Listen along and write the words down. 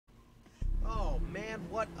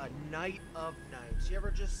what a night of nights. You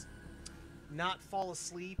ever just not fall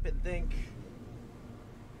asleep and think,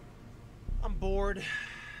 I'm bored?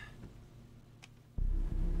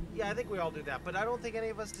 Yeah, I think we all do that, but I don't think any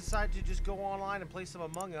of us decide to just go online and play some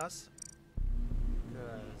Among Us.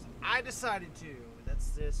 Because I decided to.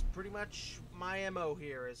 That's just pretty much my MO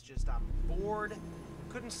here. It's just I'm bored,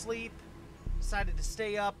 couldn't sleep, decided to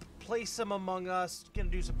stay up, play some Among Us, gonna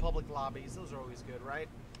do some public lobbies. Those are always good, right?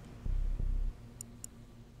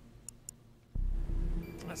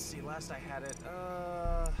 Let's see, last I had it,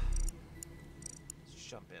 let's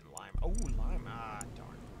jump in, Lime. Oh, Lime, ah,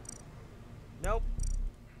 darn. Nope.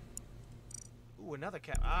 Ooh, another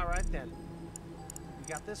cat. Alright then. We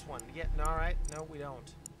got this one. Yeah, alright. No, we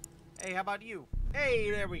don't. Hey, how about you? Hey,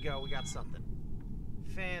 there we go. We got something.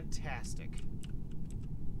 Fantastic.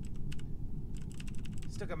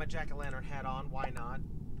 Still got my jack-o'-lantern hat on. Why not?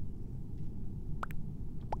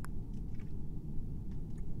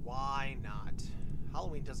 Why not?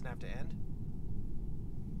 Halloween doesn't have to end.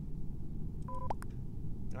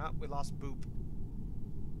 Ah, we lost Boop.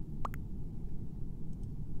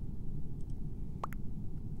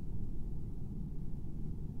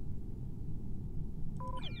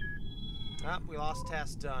 Oh, we lost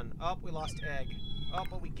Tess. Done. Oh, we lost Egg. Oh,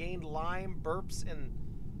 but we gained Lime, Burps, and...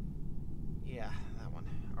 yeah, that one.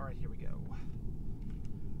 Alright, here we go.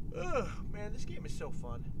 Ugh, man, this game is so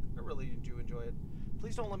fun. I really do enjoy it.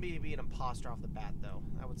 Please don't let me be an imposter off the bat, though.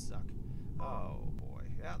 That would suck. Oh, boy.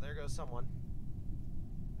 Yeah, there goes someone.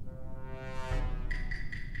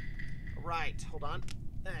 Right, hold on.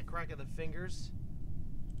 Cracking the fingers.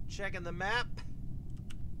 Checking the map.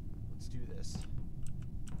 Let's do this.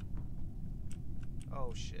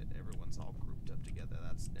 Oh shit, everyone's all grouped up together.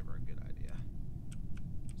 That's never a good idea.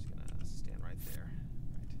 Just gonna stand right there.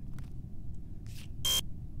 Right.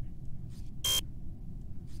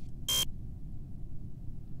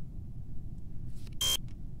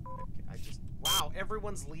 Okay, I just... wow,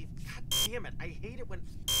 everyone's leaving. God damn it, I hate it when...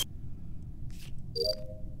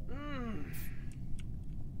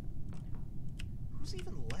 Who's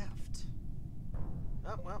even left?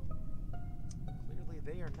 Oh, well. Clearly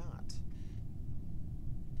they are not.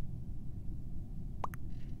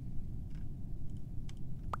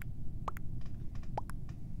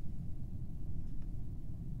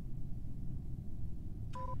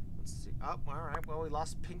 Let's see. Oh, alright. Well, we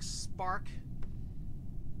lost Pink Spark.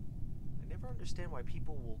 I never understand why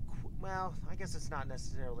people will quit. Well, I guess it's not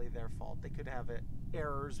necessarily their fault. They could have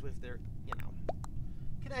errors with their, you know,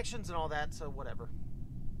 connections and all that, so whatever.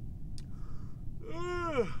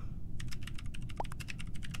 Ugh.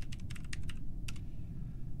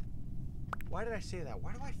 Why did I say that?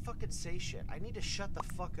 Why do I fucking say shit? I need to shut the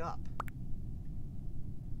fuck up.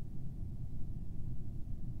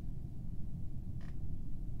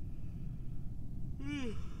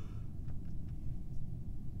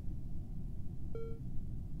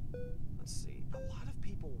 Let's see. A lot of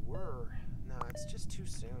people were. No, it's just too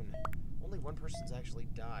soon. Only one person's actually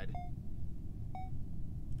died.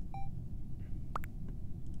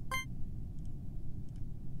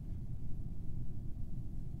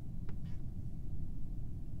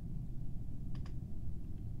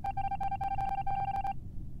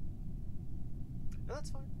 No, that's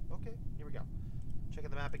fine. Okay, here we go. Checking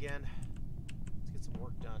the map again. Let's get some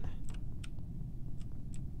work done.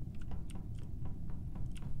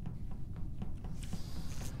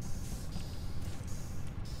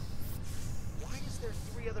 There are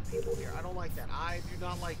 3 other people here. I don't like that. I do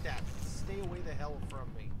not like that. Stay away the hell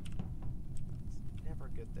from me. It's never a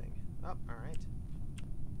good thing. Oh, alright.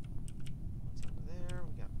 What's over there?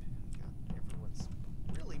 We got everyone's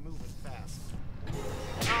really moving fast.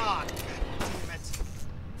 Ah, god damn it.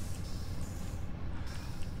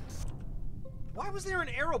 Why was there an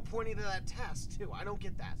arrow pointing to that test, too? I don't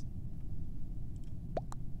get that.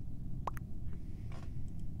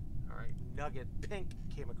 Alright, Nugget Pink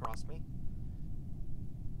came across me.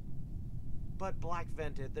 But Black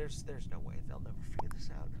vented. There's no way. They'll never figure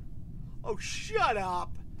this out. Oh, shut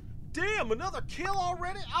up! Damn, another kill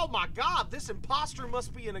already? Oh my god, this imposter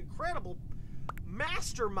must be an incredible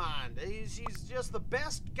mastermind. He's just the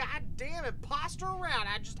best goddamn imposter around.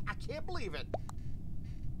 I can't believe it.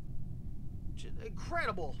 Just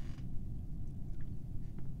incredible.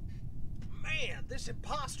 Man, this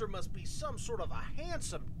imposter must be some sort of a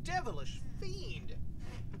handsome, devilish fiend.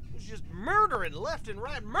 He's just murdering left and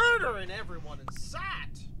right, murdering everyone in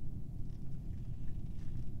sight.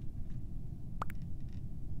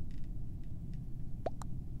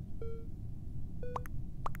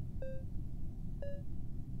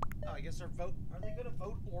 Oh, I guess they're are they gonna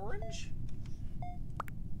vote orange?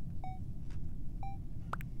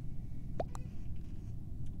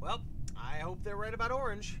 hope they're right about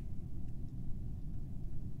orange.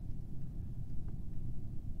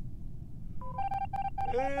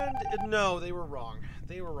 And no, they were wrong.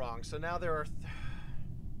 They were wrong. So now there are...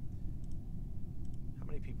 How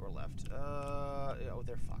many people are left? Oh,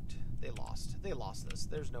 they're fucked. They lost. They lost this.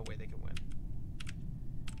 There's no way they can win.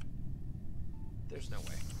 There's no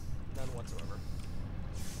way. None whatsoever.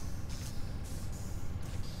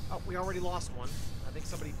 Oh, we already lost one. I think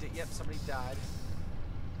somebody did. Yep, somebody died.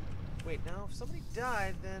 Wait, now if somebody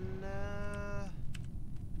died, then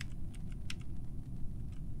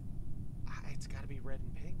it's got to be red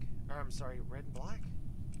and pink. Or I'm sorry, red and black.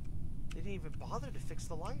 They didn't even bother to fix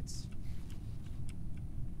the lights.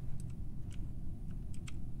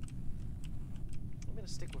 I'm gonna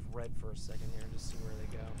stick with red for a second here and just see where they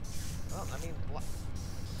go. Well, I mean, well,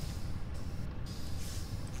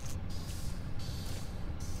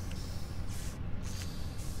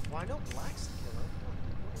 I know black's the killer.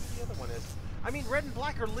 What the other one is? I mean, red and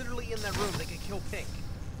black are literally in that room. They could kill pink.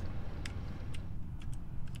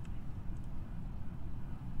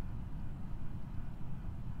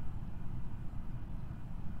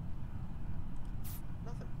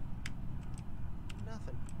 Nothing.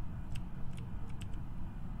 Nothing.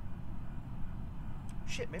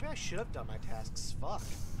 Shit, maybe I should have done my tasks. Fuck.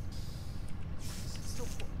 Still,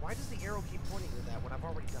 why does the arrow keep pointing to that when I've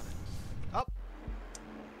already done it? Up.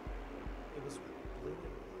 It was blue and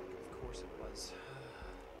black. Of course it was.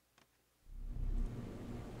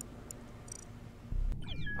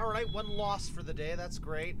 Alright, one loss for the day. That's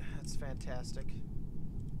great. That's fantastic.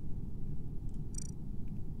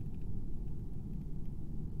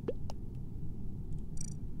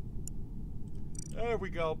 There we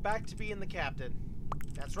go. Back to being the captain.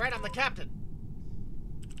 That's right, I'm the captain.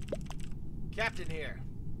 Captain here.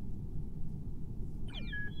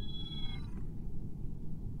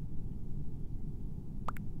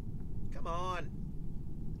 Come on.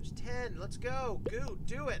 There's 10. Let's go. Go.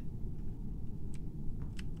 Do it.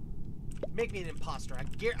 Make me an imposter.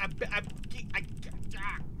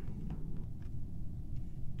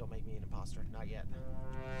 Don't make me an imposter. Not yet.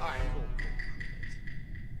 Alright, cool.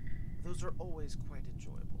 Those are always quite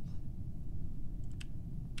enjoyable.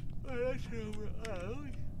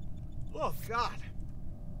 Oh, God.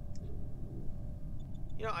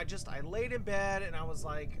 You know, I laid in bed and I was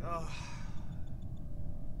like, oh,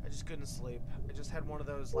 I just couldn't sleep. I just had one of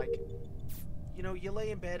those, like, you know, you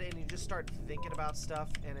lay in bed and you just start thinking about stuff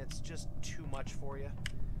and it's just too much for you.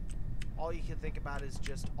 All you can think about is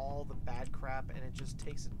just all the bad crap and it just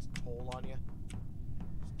takes its toll on you.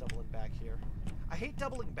 Just doubling back here. I hate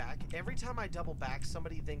doubling back. Every time I double back,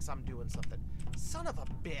 somebody thinks I'm doing something. Son of a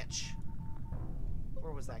bitch.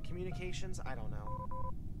 Where was that? Communications? I don't know.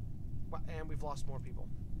 Well, and we've lost more people.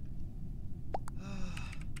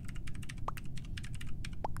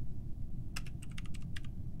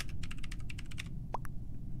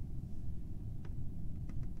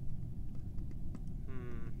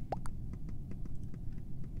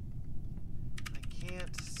 I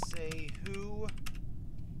can't say who.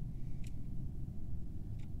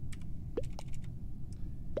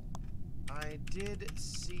 I did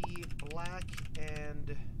see black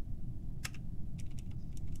and...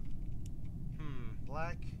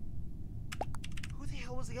 black... Who the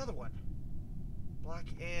hell was the other one? Black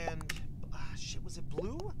and... shit, was it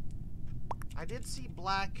blue? I did see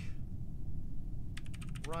black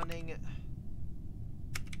running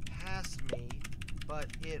past me, but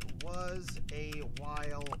it was a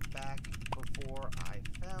while back before I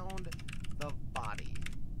found the body.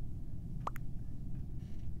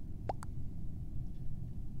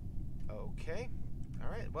 Okay.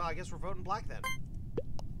 Alright, well, I guess we're voting black then.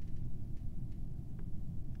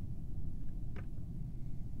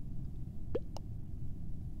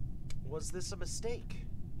 Was this a mistake?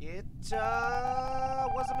 It,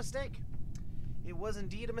 was a mistake. It was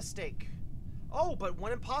indeed a mistake. Oh, but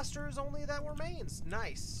one imposter is only that remains.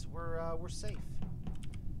 Nice. We're safe.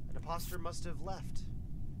 An imposter must have left.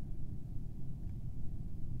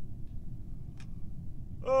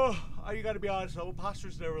 Oh, you gotta be honest though,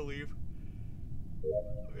 imposters never leave.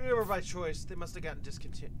 Never by choice. They must have gotten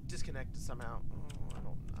disconnected somehow. Oh, I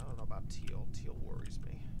don't know about Teal. Teal worries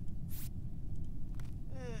me.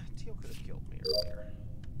 Teal could have killed me earlier.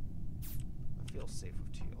 I feel safe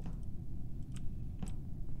with Teal.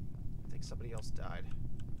 I think somebody else died.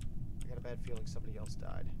 I got a bad feeling somebody else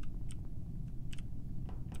died.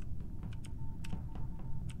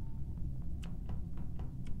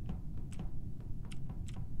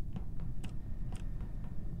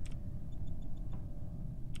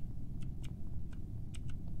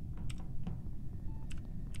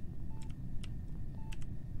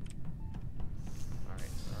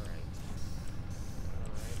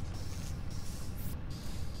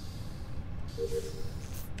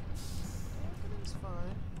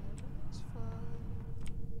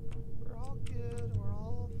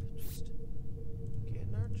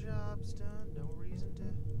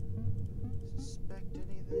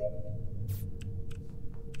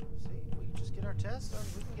 our test.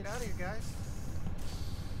 We can get out of here, guys.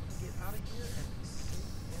 We can get out of here and be safe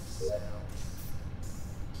and sound.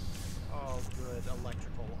 Oh, good.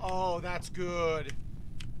 Electrical. Oh, that's good.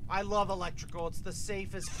 I love electrical. It's the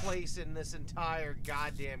safest place in this entire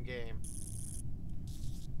goddamn game.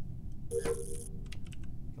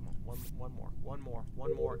 Come on. One more.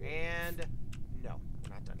 And no, we're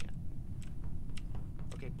not done yet.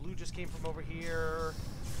 Okay, blue just came from over here.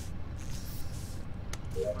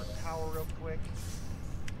 Burn power real quick.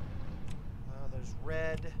 There's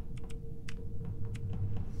red.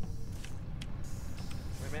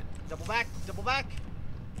 Wait a minute. Double back.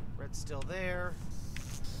 Red's still there.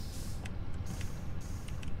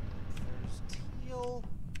 There's teal.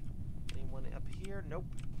 Anyone up here? Nope.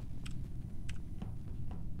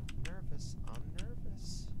 I'm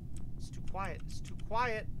nervous. It's too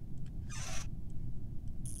quiet.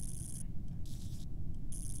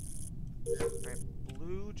 Alright,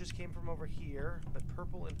 blue just came from over here, but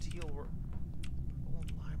purple and teal were... Purple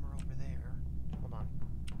and lime are over there. Hold on.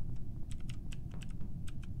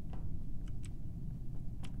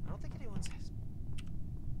 I don't think they've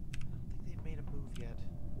made a move yet.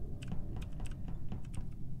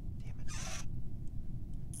 Damn it.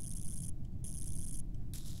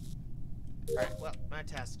 Alright, well, my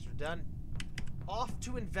tasks are done. Off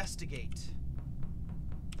to investigate.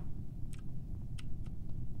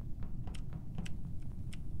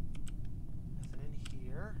 Nothing in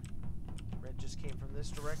here. Red just came from this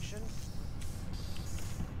direction.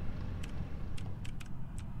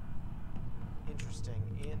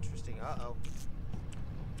 Interesting. Uh-oh.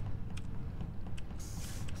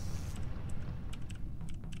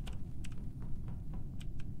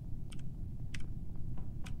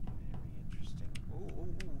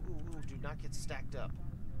 Do not get stacked up.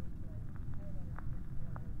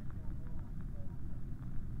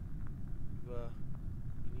 You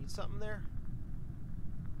need something there?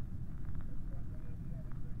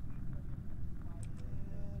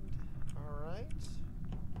 And, alright.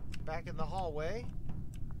 Back in the hallway.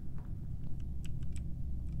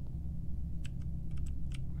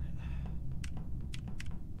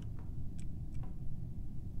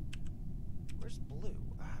 Where's blue?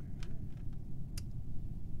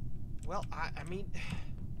 Well, I mean,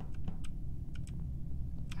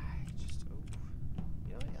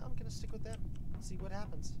 yeah, I'm gonna stick with that. See what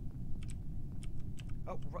happens.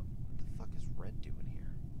 Oh, what the fuck is red doing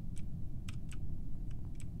here?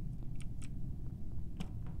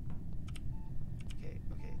 Okay,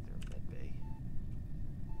 they're in med bay.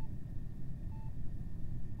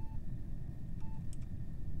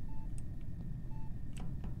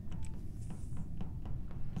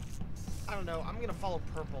 I don't know. I'm gonna follow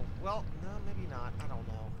purple. Well, no, maybe not. I don't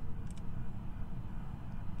know.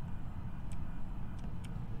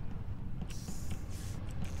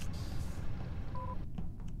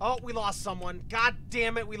 Oh, we lost someone. God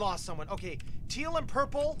damn it, we lost someone. Okay, teal and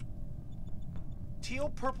purple. Teal,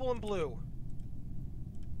 purple, and blue.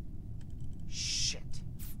 Shit.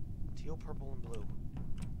 Teal, purple, and blue.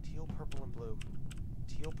 Teal, purple, and blue.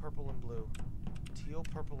 Teal, purple, and blue. Teal,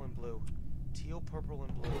 purple, and blue. Teal, purple,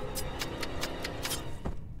 and blue.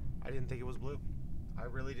 I didn't think it was blue. I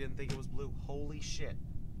really didn't think it was blue. Holy shit.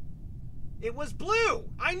 It was blue!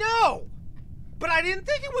 I know! But I didn't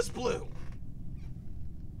think it was blue!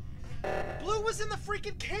 Blue was in the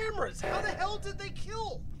freaking cameras! How the hell did they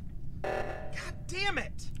kill? God damn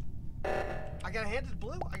it! I gotta hand it to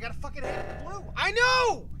blue. I gotta fucking hand it to blue. I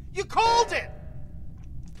know! You called it!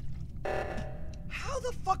 How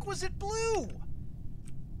the fuck was it blue?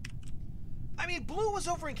 I mean, blue was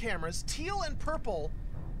over in cameras. Teal and purple.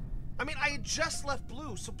 I mean, I had just left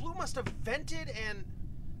blue, so blue must have vented and...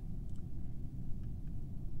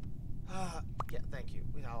 yeah, thank you.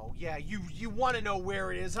 Oh, yeah, you want to know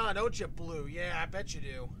where it is, huh? Don't you, blue? Yeah, I bet you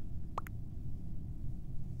do.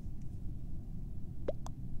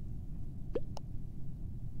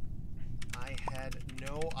 I had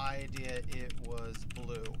no idea it was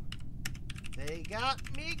blue. They got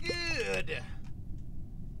me good.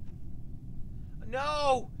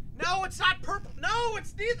 No! No, it's not purple. No,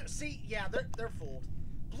 it's neither. See, yeah, they're fooled.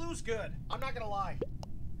 Blue's good. I'm not gonna lie.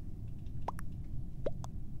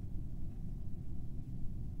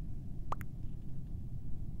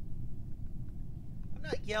 I'm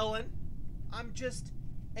not yelling. I'm just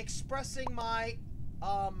expressing my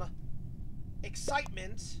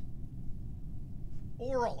excitement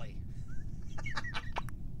orally.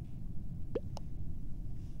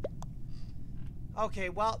 Okay,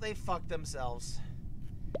 well, they fucked themselves.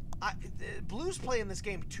 Blue's playing this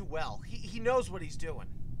game too well. He knows what he's doing.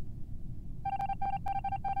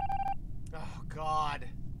 Oh, God.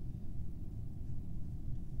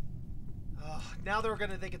 Now they're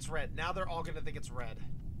gonna think it's red. Now they're all gonna think it's red.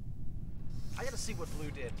 I gotta see what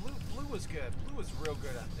blue did. Blue was good. Blue was real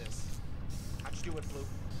good at this. How'd you do it, Blue?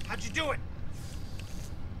 How'd you do it?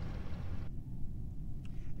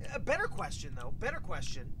 A better question, though. Better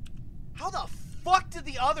question. How the fuck did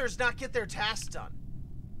the others not get their tasks done?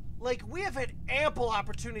 Like, we have had ample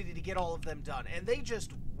opportunity to get all of them done, and they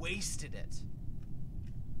just wasted it.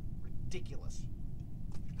 Ridiculous.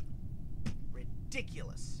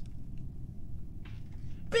 Ridiculous.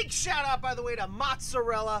 Big shout out, by the way, to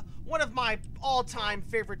mozzarella, one of my all-time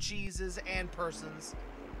favorite cheeses and persons.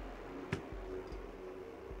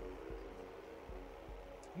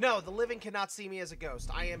 No, the living cannot see me as a ghost.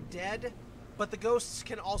 I am dead, but the ghosts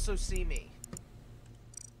can also see me.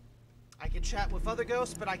 I can chat with other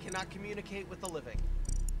ghosts, but I cannot communicate with the living.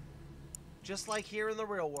 Just like here in the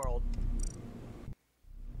real world.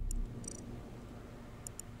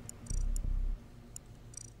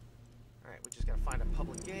 Alright, we just gotta find a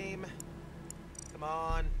public game. Come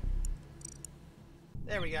on.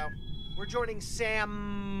 There we go. We're joining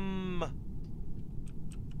Sam.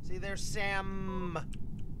 See, there's Sam.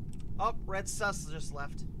 Oh, Red Sus just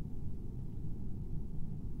left.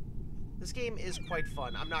 This game is quite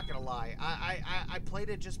fun, I'm not gonna lie. I played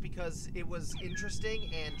it just because it was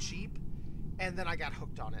interesting and cheap, and then I got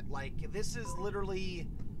hooked on it. Like, this is literally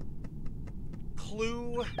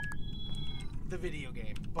Clue, the video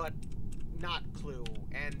game, but not Clue,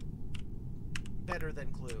 and better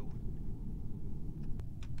than Clue.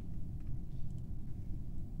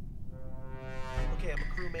 Okay, I'm a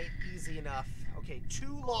crewmate, easy enough. Okay,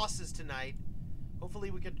 2 losses tonight.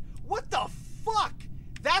 Hopefully we could... What the fuck?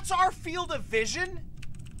 That's our field of vision?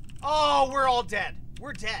 Oh, we're all dead.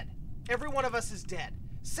 We're dead. Every one of us is dead.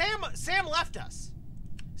 Sam left us.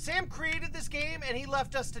 Sam created this game and he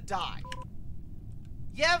left us to die.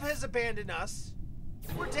 Yev has abandoned us.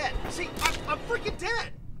 We're dead. See, I'm freaking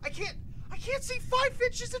dead. I can't see 5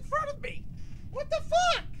 inches in front of me. What the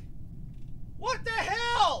fuck? What the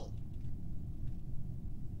hell?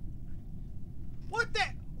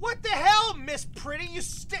 What the hell, Miss Pretty? You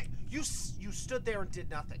stood there and did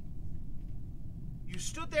nothing. You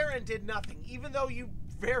stood there and did nothing, even though you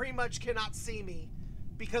very much cannot see me,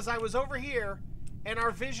 because I was over here, and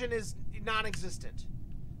our vision is non-existent.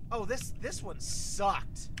 Oh, this one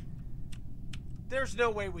sucked. There's no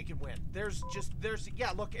way we can win.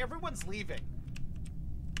 Yeah, look, everyone's leaving.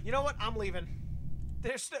 You know what? I'm leaving.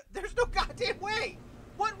 There's no goddamn way.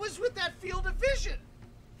 What was with that field of vision?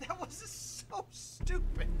 That was so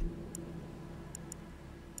stupid.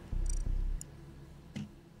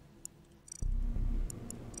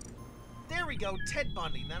 There we go, Ted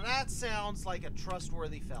Bundy. Now that sounds like a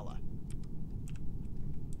trustworthy fella.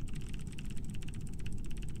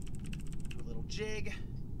 Do a little jig.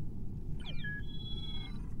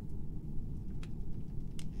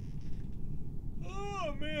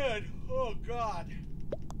 Oh, man. Oh, God.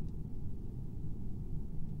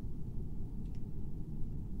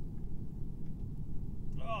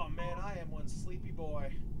 Oh, man, I am one sleepy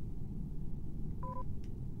boy.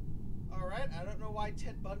 Alright, I don't know why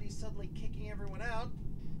Ted Bundy's suddenly kicking everyone out.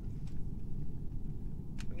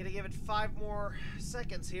 I'm gonna give it 5 more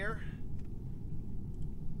seconds here.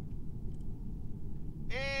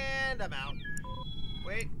 And I'm out.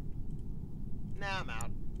 Wait. Nah, I'm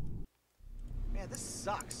out. Man, this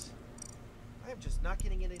sucks. I am just not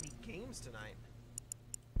getting in any games tonight.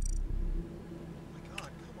 Oh my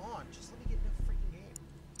god, come on. Just let me get in a freaking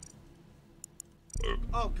game.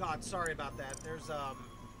 Oh god, sorry about that. There's,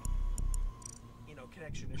 you know,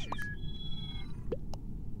 connection issues.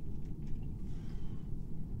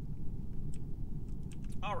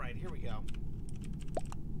 Alright, here we go.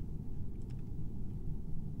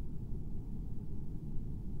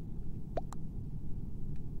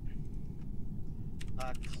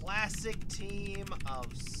 A classic team of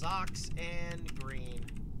socks and green.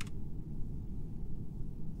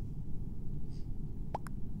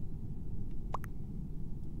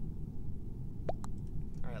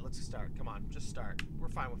 Alright, let's start. Come on, just start. We're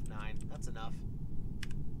fine with 9. That's enough.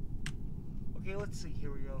 Okay, let's see.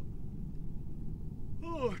 Here we go.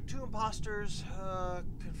 Ooh, 2 imposters.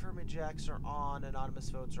 Confirm ejects are on. Anonymous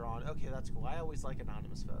votes are on. Okay, that's cool. I always like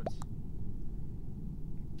anonymous votes.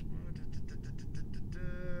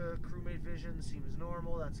 Crewmate vision seems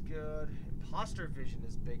normal. That's good. Imposter vision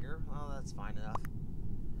is bigger. Well, that's fine enough.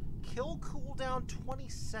 Kill cooldown 20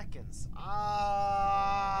 seconds.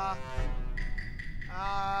 I'm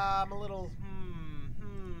a little,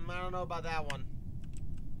 I don't know about that one.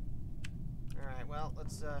 Alright, well,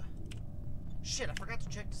 let's, shit, I forgot to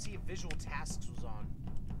check to see if visual tasks was on.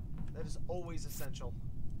 That is always essential.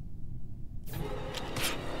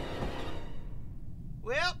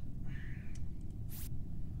 Well,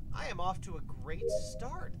 I am off to a great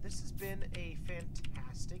start. This has been a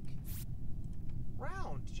fantastic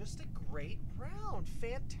round. Just a great round.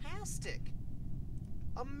 Fantastic.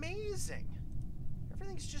 Amazing.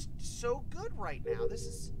 Everything's just so good right now. This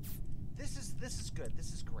is good.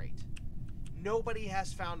 This is great. Nobody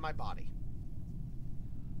has found my body.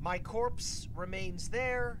 My corpse remains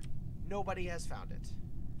there. Nobody has found it.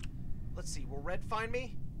 Let's see. Will Red find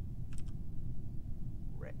me?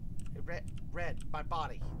 Red, my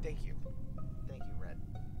body. Thank you. Thank you, Red.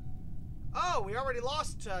 Oh, we already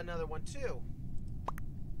lost another one, too.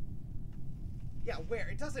 Yeah, where?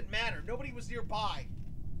 It doesn't matter. Nobody was nearby.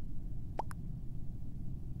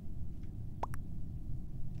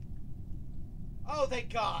 Oh,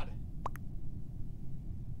 thank God.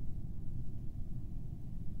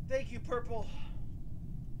 Thank you, Purple.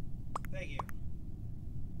 Thank you.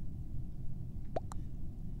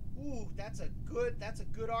 Ooh, that's a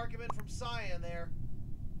good argument from Cyan there.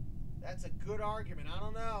 That's a good argument. I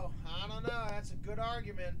don't know. That's a good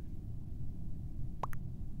argument.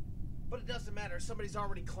 But it doesn't matter. Somebody's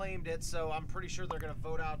already claimed it, so I'm pretty sure they're going to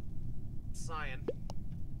vote out Cyan.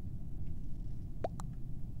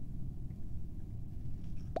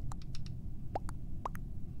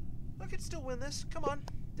 I could still win this. Come on.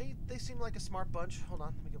 They seem like a smart bunch. Hold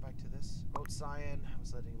on. Let me go back to this. Vote Cyan. I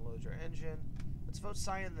was letting load your engine. Let's vote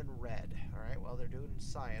Cyan, then Red. Alright, well, they're doing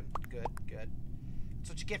Cyan. Good, good. That's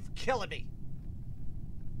what you get for killing me.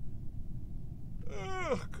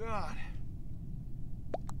 Oh, God.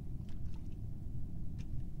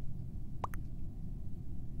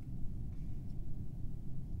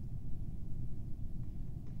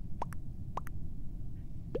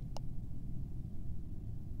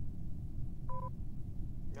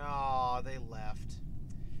 Oh, they left.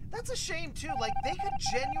 That's a shame, too. Like, they could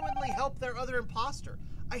genuinely help their other imposter.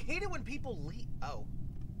 I hate it when people leave. Oh.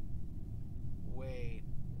 Wait.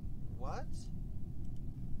 What?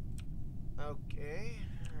 Okay.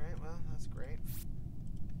 Alright, well, that's great.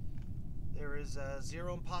 There is a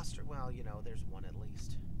 0 imposter. Well, you know, there's 1 at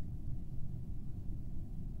least.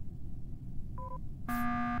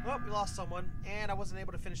 Oh, we lost someone, and I wasn't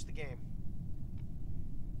able to finish the game.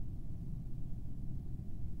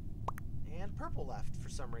 And Purple left for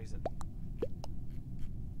some reason.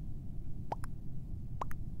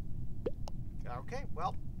 Okay,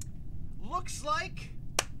 well, looks like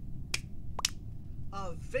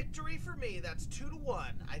a victory for me. That's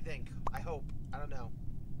 2-1, I think. I hope. I don't know.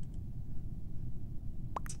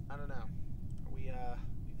 I don't know. Are we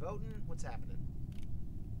voting? What's happening?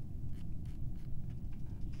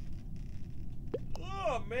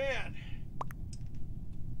 Oh, man.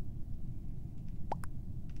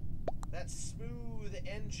 That smooth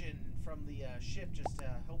engine from the ship just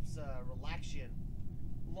helps relax you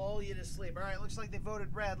and lull you to sleep. All right, looks like they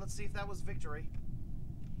voted Red. Let's see if that was victory.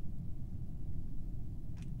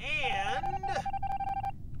 And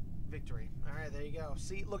victory. All right, there you go.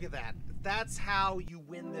 See, look at that. That's how you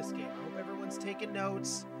win this game. I hope everyone's taking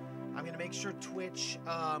notes. I'm gonna make sure Twitch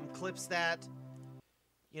clips that.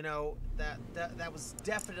 You know, that was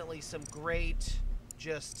definitely some great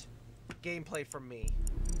just gameplay from me.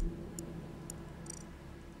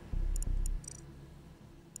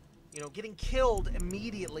 You know, getting killed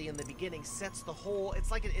immediately in the beginning sets the whole. It's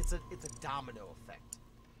like it's a domino effect.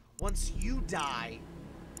 Once you die,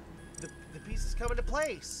 the pieces come into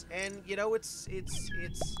place, and you know it's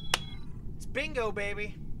bingo,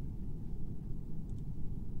 baby.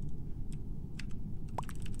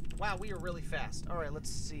 Wow, we are really fast. All right, let's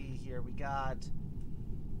see here. We got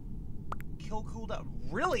kill cooldown,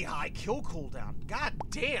 really high kill cooldown. God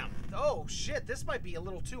damn. Oh shit, this might be a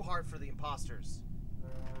little too hard for the imposters.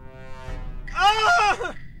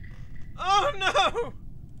 Oh! Oh no!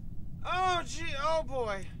 Oh gee, oh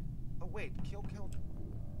boy. Oh wait, kill.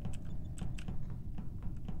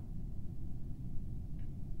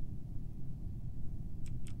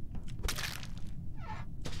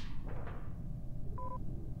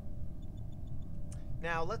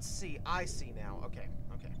 Now let's see. I see now. Okay.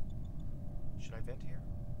 Should I vent here?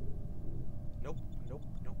 Nope.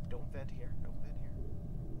 Don't vent here. Don't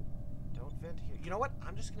vent here. You know what?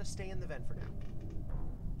 I'm just gonna stay in the vent for now.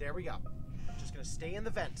 There we go. I'm just gonna stay in the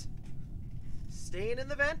vent. Staying in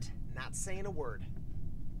the vent, not saying a word.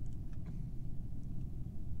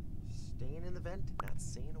 Staying in the vent, not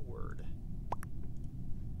saying a word.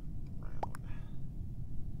 Round.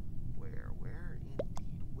 Where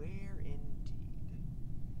indeed.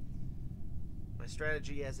 My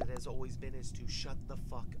strategy, as it has always been, is to shut the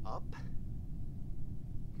fuck up.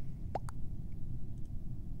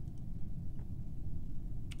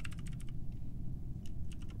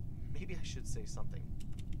 Maybe I should say something.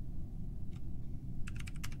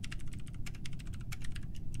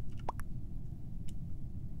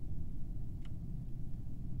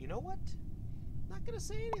 You know what? Not gonna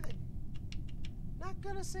say anything. Not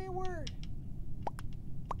gonna say a word.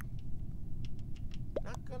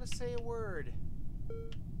 Not gonna say a word.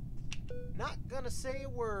 Not gonna say a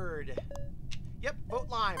word. Yep, vote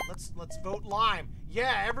lime. Let's vote lime.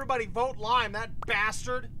 Yeah, everybody vote lime. That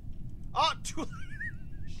bastard. Oh, too late.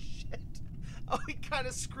 Shit. Oh, he kind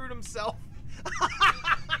of screwed himself.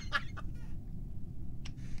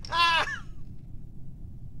 Ah!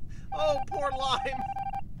 Oh, poor lime.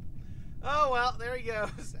 Oh, well, there he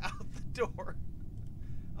goes. Out the door.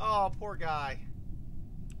 Oh, poor guy.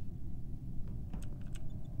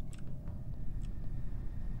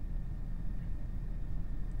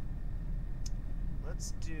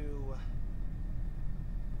 Let's do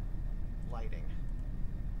lighting.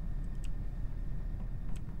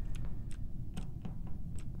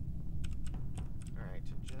 Alright,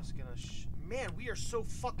 just gonna man, we are so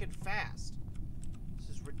fucking fast. This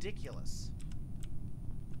is ridiculous.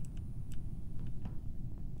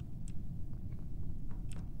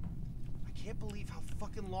 I can't believe how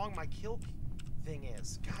fucking long my kill thing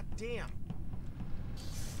is. God damn.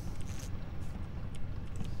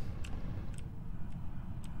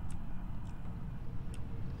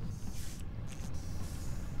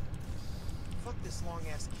 Fuck this long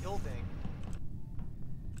ass kill thing.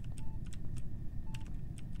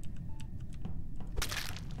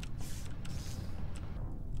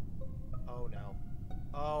 Oh no.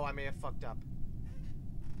 Oh, I may have fucked up.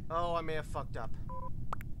 Oh, I may have fucked up.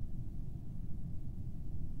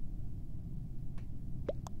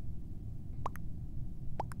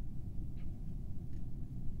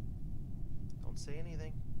 Don't say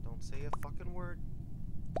anything. Don't say a fucking word.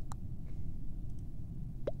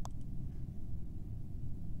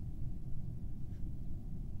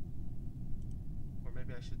 Or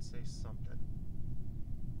maybe I should say something.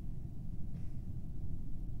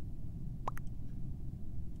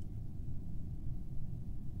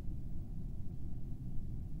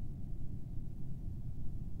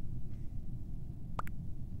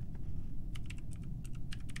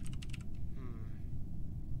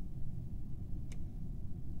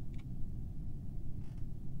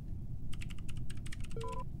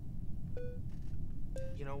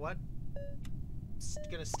 You know what?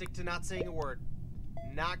 Gonna stick to not saying a word.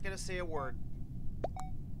 Not gonna say a word.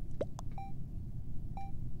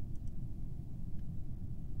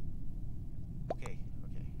 Okay.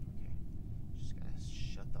 Just gotta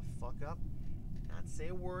shut the fuck up. Not say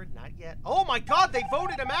a word, not yet. Oh my god, they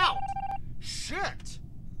voted him out! Shit!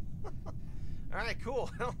 Alright,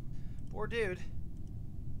 cool. Poor dude.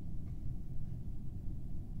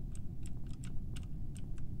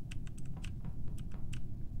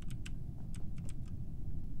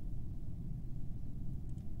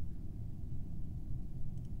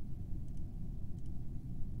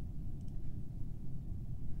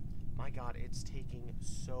 My god, it's taking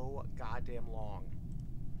so goddamn long.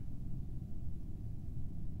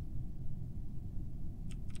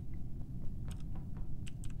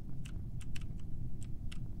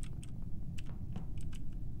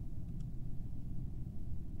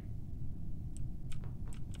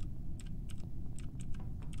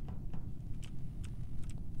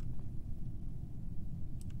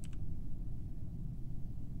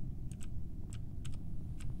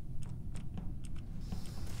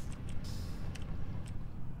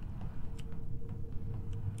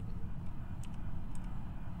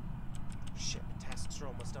 Shit, the tasks are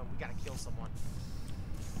almost done. We gotta kill someone.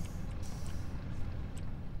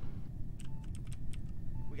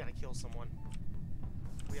 We gotta kill someone.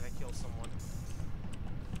 We gotta kill someone.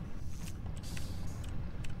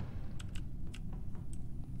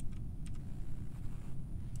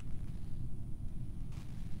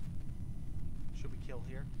 Should we kill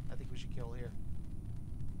here? I think we should kill here.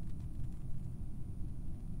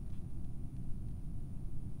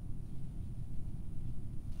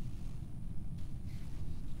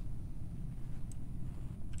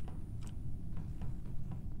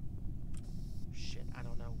 I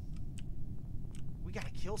don't know. We gotta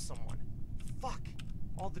kill someone. Fuck.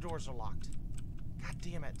 All the doors are locked. God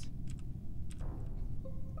damn it.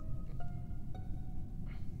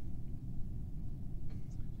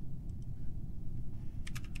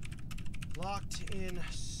 Locked in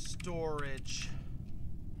storage.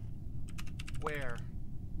 Where?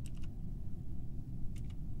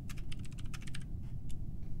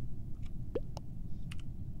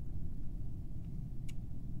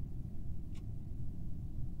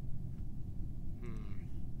 Hmm.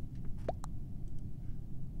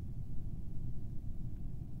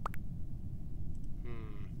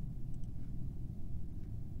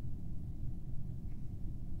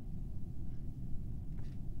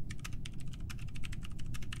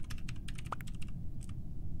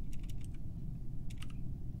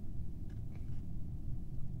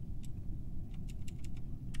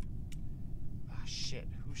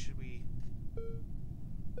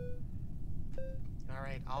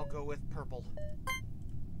 Alright, I'll go with purple.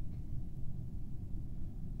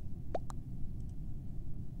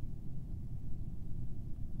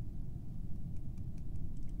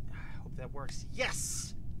 I hope that works.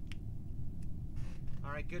 Yes!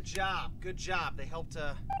 Alright, good job. Good job. They helped,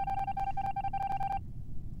 Alright,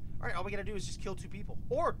 all we gotta do is just kill 2 people.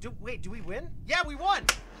 Or, wait, do we win? Yeah, we won!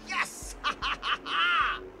 Yes!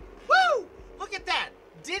 Woo! Look at that!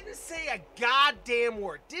 Didn't say a goddamn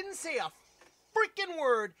word. Didn't say a freaking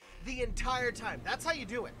word the entire time. That's how you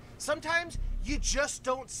do it. Sometimes you just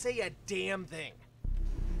don't say a damn thing.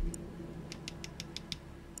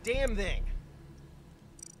 Damn thing.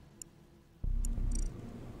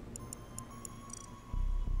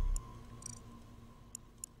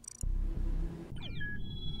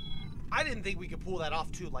 I didn't think we could pull that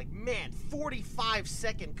off too. Like, man,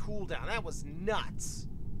 45-second cooldown. That was nuts.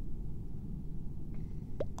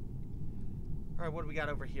 All right, what do we got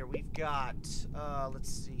over here? We've got, let's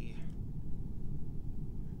see.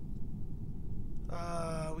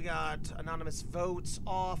 We got anonymous votes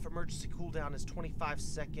off. Emergency cooldown is 25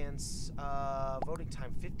 seconds. Voting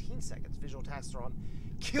time 15 seconds. Visual tasks are on.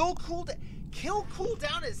 Kill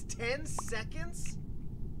cooldown is 10 seconds?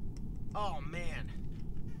 Oh, man.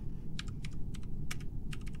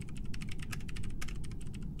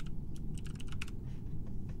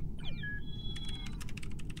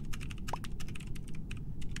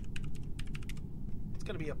 It's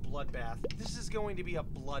gonna be a bloodbath. This is going to be a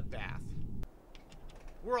bloodbath.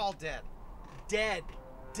 We're all dead. Dead.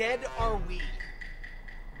 Dead are we.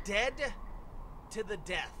 Dead to the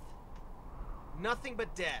death. Nothing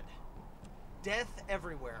but dead. Death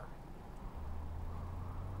everywhere.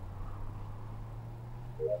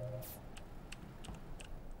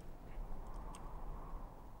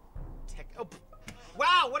 Oh,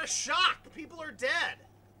 wow, what a shock! People are dead.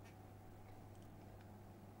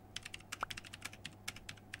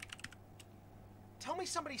 Tell me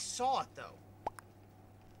somebody saw it, though.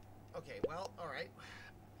 Okay, well, alright.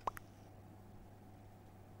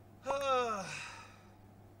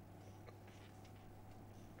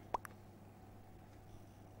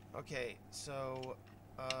 Okay, so,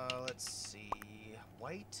 let's see.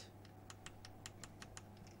 White.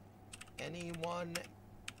 Anyone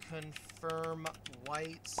confirm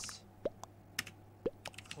White's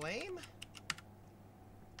claim?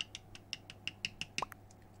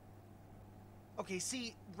 Okay,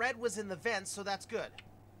 see, red was in the vents, so that's good.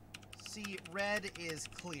 See, red is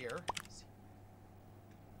clear.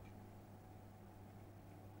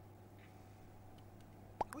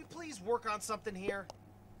 Can we please work on something here?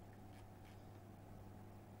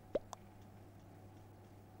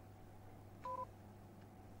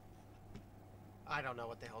 I don't know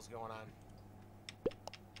what the hell's going on.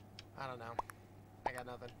 I don't know. I got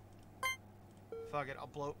nothing. Fuck it, I'll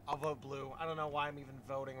vote blue. I don't know why I'm even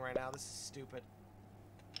voting right now. This is stupid.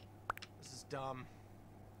 This is dumb.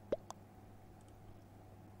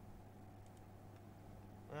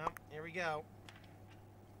 Well, here we go.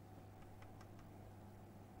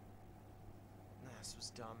 This was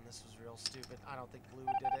dumb. This was real stupid. I don't think blue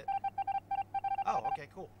did it. Oh, okay,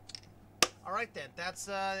 cool. Alright then, that's,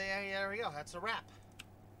 yeah, there we go. That's a wrap.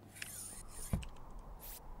 I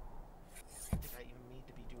think I even need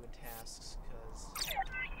to be doing tasks, because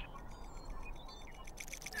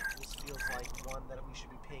this feels like one that we should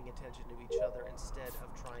be paying attention to each other instead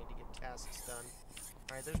of trying to get tasks done.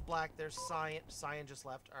 Alright, there's black, there's cyan. Cyan just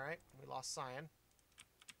left. Alright, we lost cyan.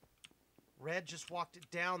 Red just walked it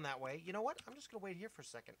down that way. You know what? I'm just going to wait here for a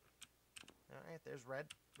second. Alright, there's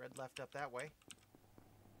red. Red left up that way.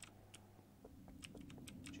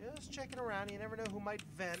 Just checking around. You never know who might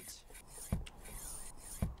vent.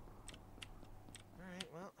 Alright,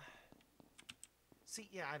 well. See,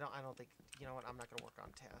 yeah, I don't think... You know what? I'm not going to work on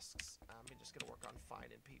tasks. I'm just going to work on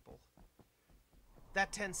finding people.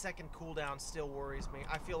 That 10-second cooldown still worries me.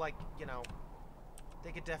 I feel like, you know,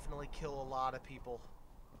 they could definitely kill a lot of people.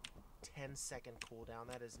 10-second cooldown.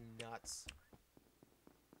 That is nuts.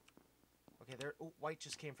 Okay, there... Ooh, white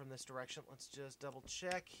just came from this direction. Let's just double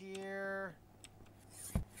check here.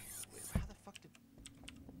 Wait, how the fuck did...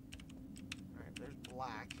 Alright, there's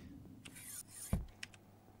black.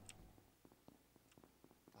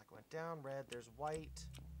 Black went down. Red, there's white.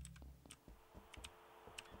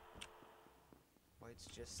 White's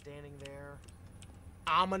just standing there.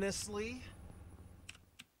 Ominously.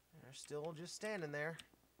 They're still just standing there.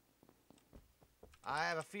 I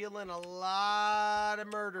have a feeling a lot of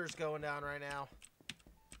murders going down right now.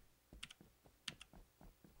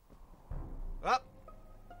 Up.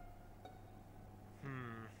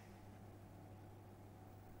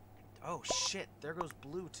 Oh shit, there goes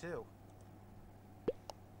blue too.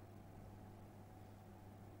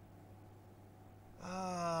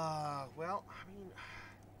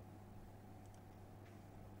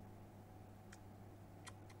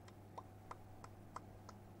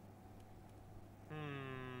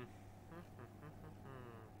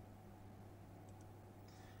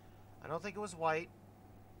 don't think it was white.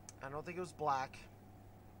 I don't think it was black.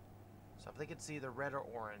 So I'm thinking it's either red or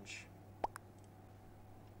orange.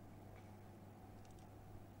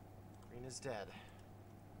 Green is dead.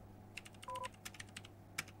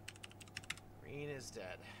 Green is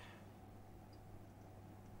dead.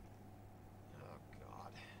 Oh,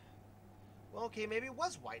 God. Well, okay, maybe it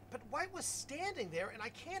was white. But white was standing there, and I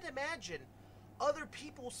can't imagine other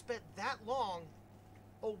people spent that long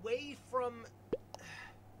away from...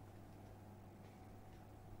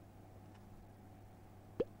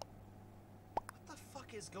 What the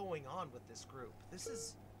fuck is going on with this group? This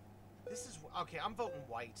is... Okay, I'm voting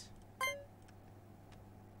white.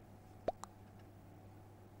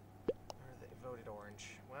 Or they voted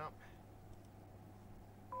orange. Well...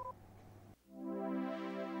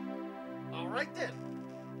 Alright then.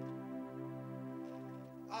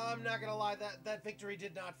 I'm not gonna lie, that victory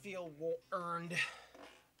did not feel earned.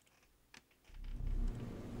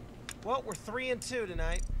 Well, we're 3-2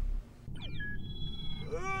 tonight.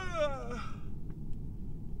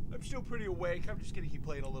 I'm still pretty awake. I'm just gonna keep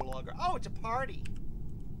playing a little longer. Oh, it's a party.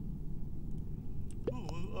 Oh,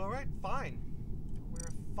 alright, fine. Wear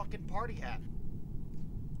a fucking party hat.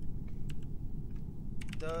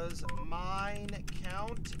 Does mine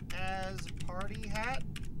count as party hat?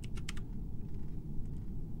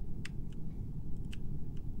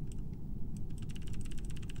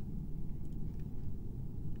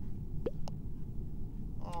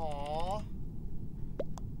 Aww.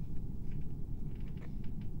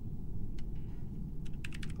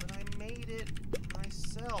 But I made it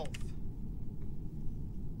myself.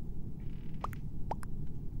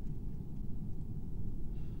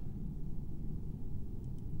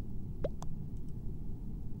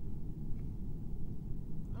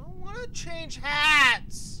 Change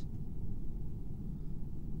hats.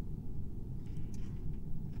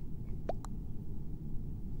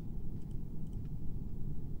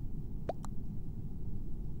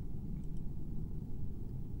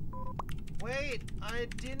 Wait, I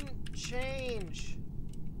didn't change.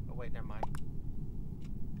 Oh wait, never mind.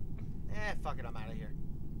 Fuck it, I'm out of here.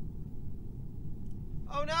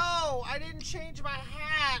 Oh no, I didn't change my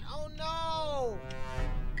hat. Oh no.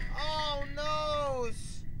 Oh no.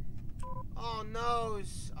 Oh,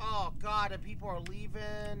 noes. Oh, God, and people are leaving,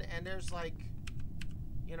 and there's, like,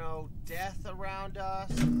 you know, death around us.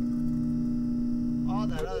 All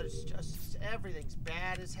that other, just, everything's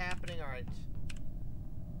bad is happening. All right.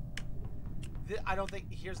 I don't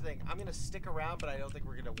think, here's the thing. I'm going to stick around, but I don't think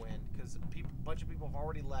we're going to win, because a bunch of people have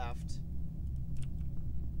already left.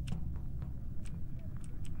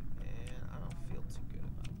 And I don't feel too good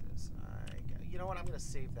about this. You know what? I'm going to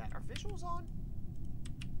save that. Are visuals on?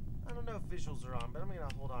 I don't know if visuals are on, but I'm going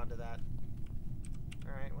to hold on to that.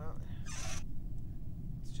 Alright, well,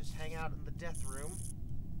 let's just hang out in the death room.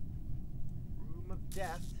 Room of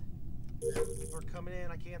death. People are coming in,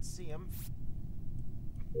 I can't see them.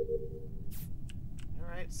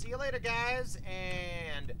 Alright, see you later, guys.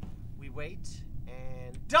 And we wait,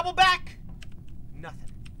 and double back!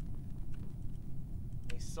 Nothing.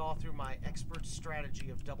 They saw through my expert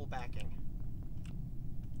strategy of double backing.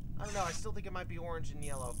 I don't know, I still think it might be orange and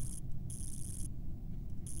yellow.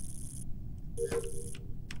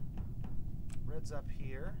 Red's up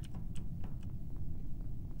here.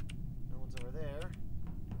 No one's over there.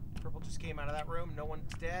 Purple just came out of that room. No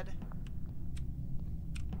one's dead.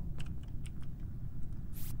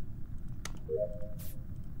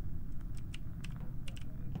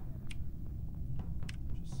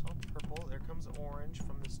 Just saw purple. There comes orange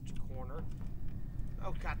from this corner.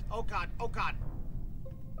 Oh god, oh god, oh god!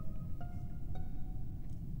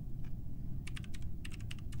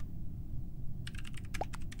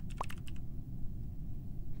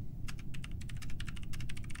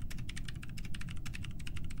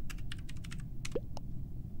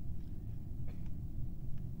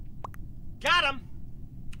 Got him!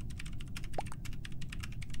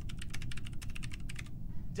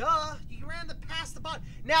 Duh! You ran past the bot.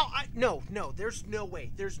 Now, no, there's no way.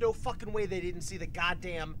 There's no fucking way they didn't see the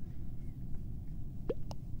goddamn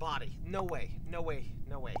body. No way. No way.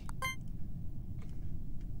 No way.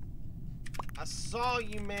 I saw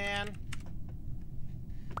you, man.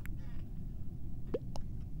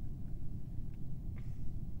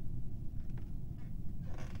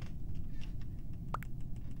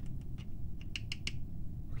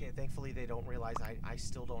 Thankfully, they don't realize I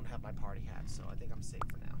still don't have my party hat, so I think I'm safe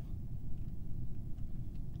for now.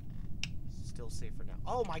 Still safe for now.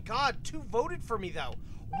 Oh my god, 2 voted for me, though.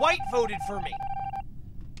 White voted for me.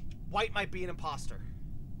 White might be an imposter.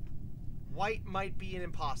 White might be an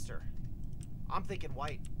imposter. I'm thinking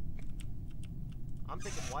white. I'm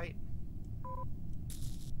thinking white.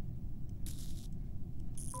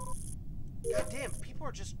 God damn, people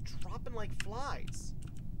are just dropping like flies.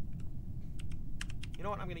 You know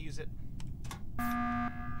what? I'm gonna use it.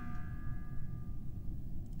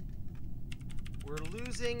 We're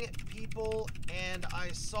losing people, and I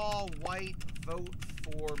saw white vote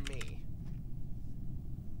for me.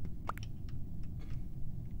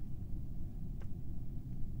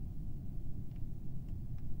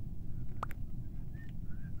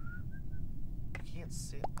 I can't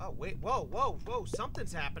see. Oh, wait. Whoa, whoa, whoa.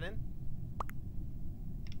 Something's happening.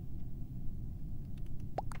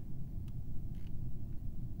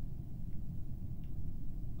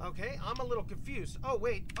 Okay, I'm a little confused. Oh,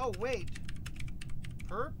 wait. Oh, wait.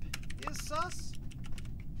 Perp is sus?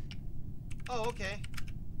 Oh, okay.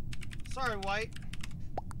 Sorry, White.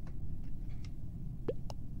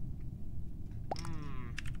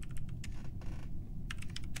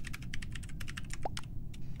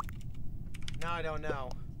 Now I don't know.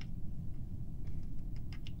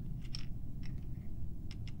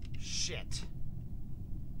 Shit.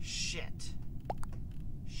 Shit.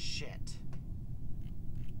 Shit.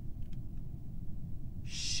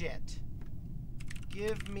 Shit.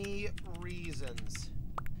 Give me reasons.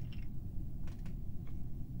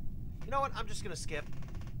 You know what? I'm just gonna skip.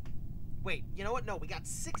 Wait, you know what? No, we got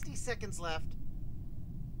 60 seconds left.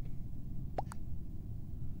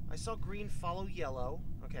 I saw green follow yellow.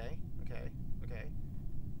 Okay, okay, okay.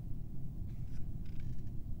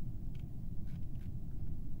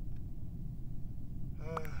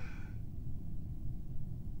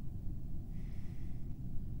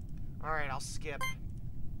 Alright, I'll skip.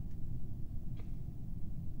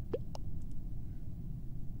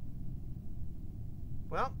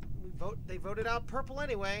 Well, they voted out purple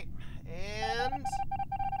anyway, and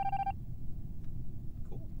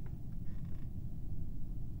cool.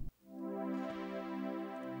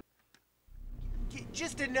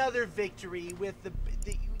 Just another victory with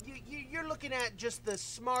you're looking at just the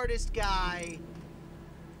smartest guy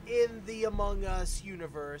in the Among Us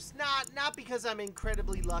universe. Not because I'm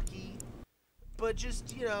incredibly lucky, but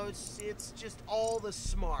just, you know, it's just all the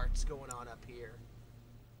smarts going on up here.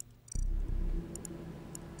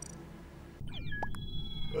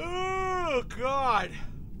 Oh, God.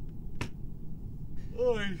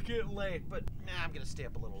 Oh, it's getting late, but I'm going to stay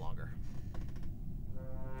up a little longer.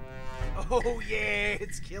 Oh, yeah,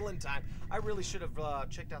 it's killing time. I really should have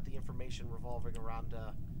checked out the information revolving around,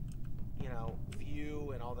 you know,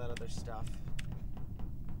 view and all that other stuff.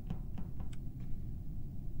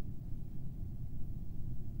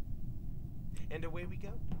 And away we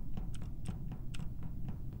go.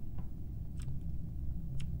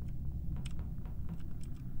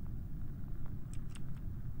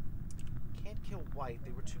 Kill white.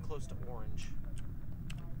 They were too close to orange.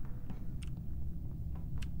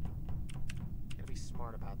 Gotta be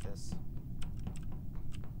smart about this.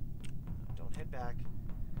 Don't head back.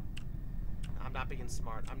 I'm not being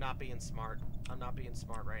smart. I'm not being smart. I'm not being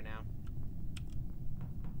smart right now.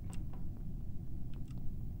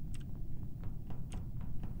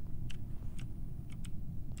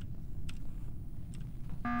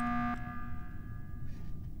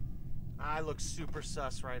 I look super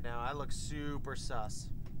sus right now. I look super sus.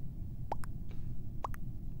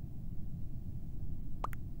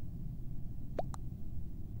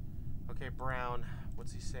 Okay, Brown.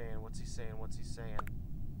 What's he saying? What's he saying? What's he saying?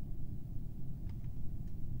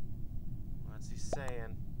 What's he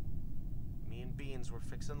saying? Me and Beans were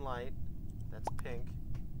fixing light. That's pink.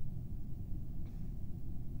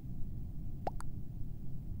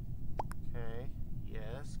 Okay.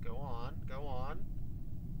 Yes, go on. Go on.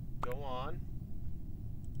 Go on.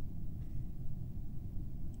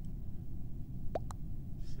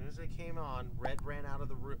 As soon as they came on, red ran out of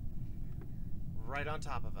the room, right on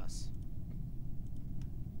top of us.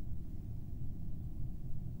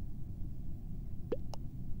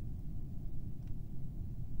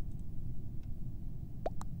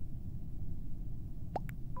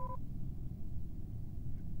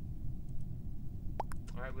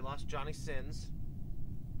 All right, we lost Johnny Sins.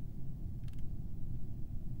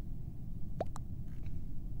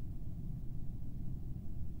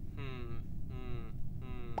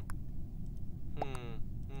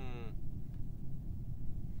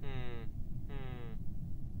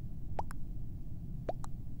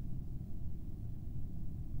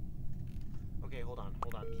 Okay, hold on.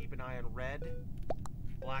 Keep an eye on red,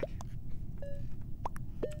 black.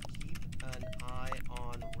 Keep an eye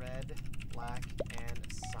on red, black, and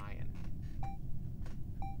cyan.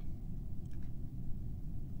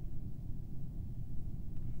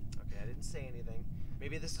 Okay, I didn't say anything.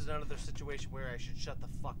 Maybe this is another situation where I should shut the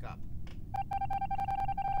fuck up.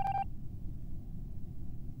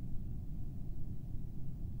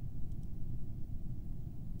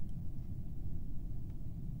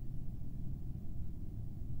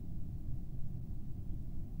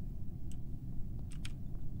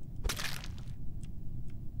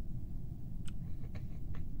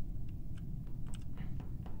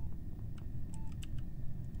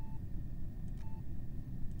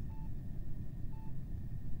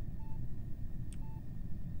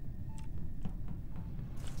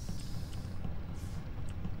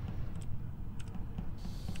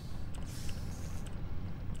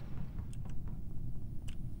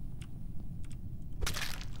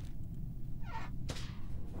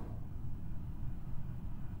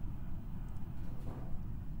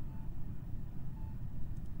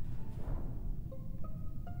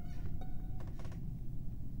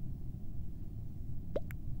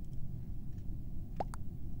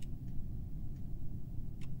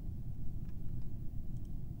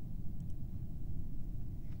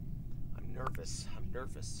 nervous. I'm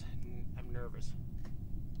nervous. I'm nervous.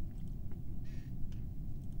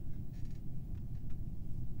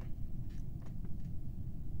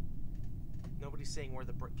 Nobody's saying where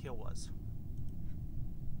the kill was.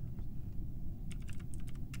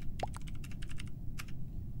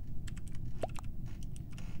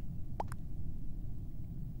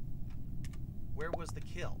 Where was the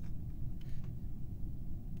kill?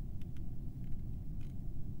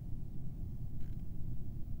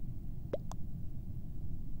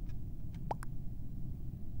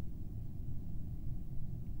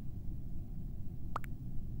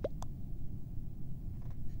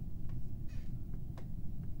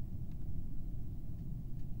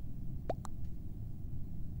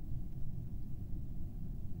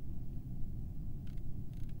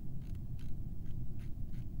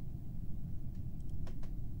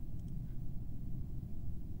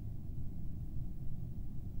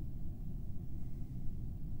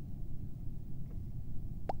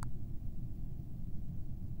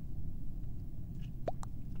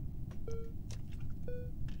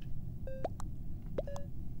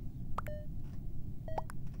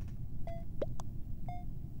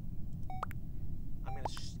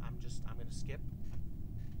 I'm gonna skip.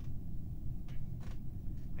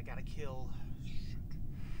 I gotta kill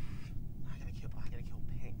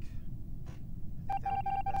Pink. I think that would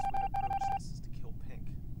be the best way to approach this, is to kill Pink.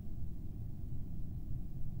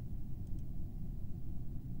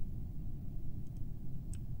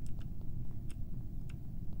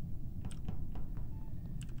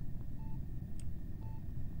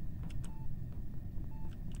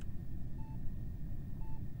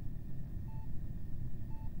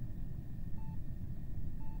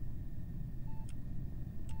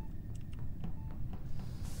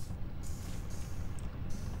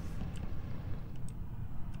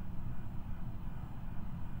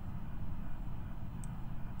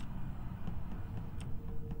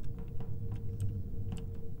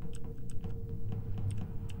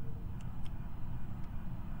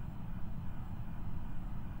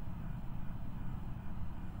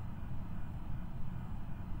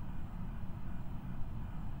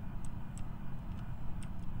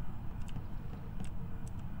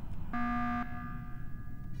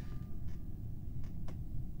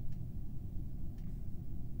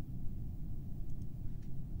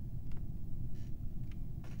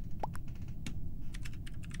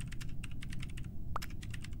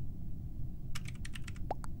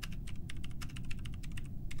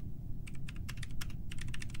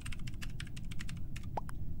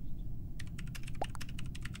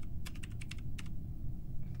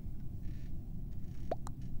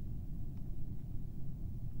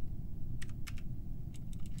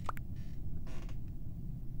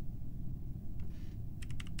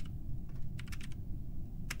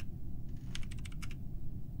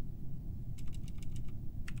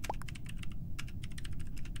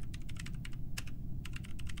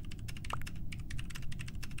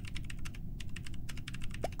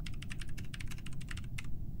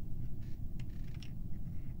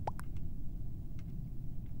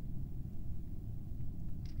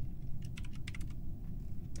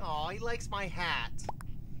 Oh, he likes my hat.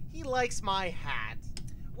 He likes my hat.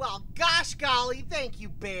 Well, gosh golly, thank you,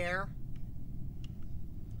 Bear.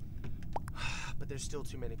 But there's still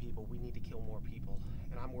too many people. We need to kill more people.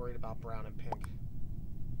 And I'm worried about Brown and Pink.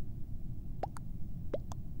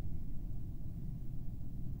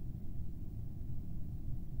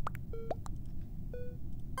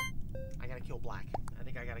 I gotta kill Black. I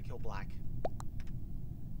think I gotta kill Black.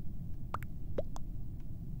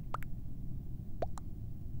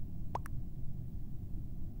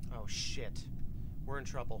 Oh, shit. We're in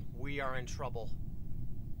trouble. We are in trouble.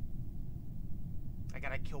 I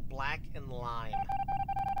gotta kill Black and Lime.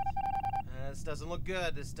 This doesn't look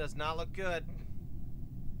good. This does not look good.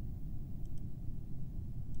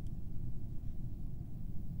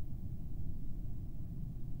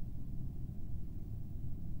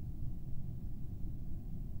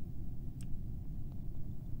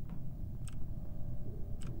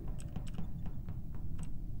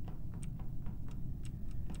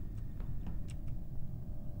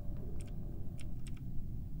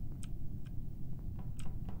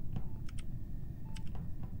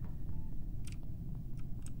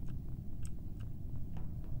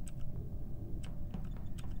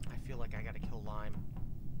 I feel like I gotta kill Lime.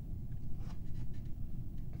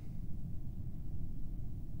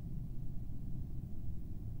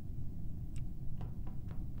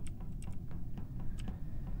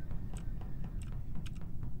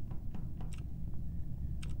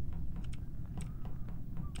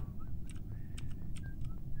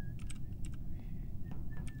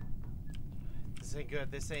 This ain't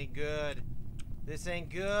good. This ain't good. This ain't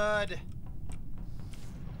good.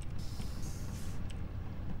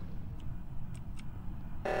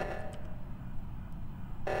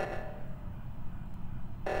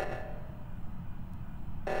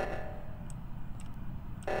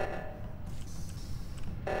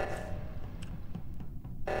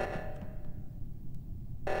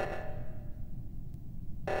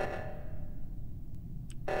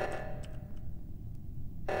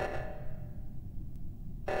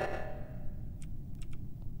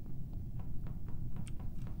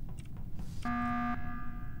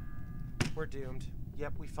 We're doomed.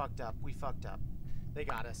 Yep, we fucked up. We fucked up. They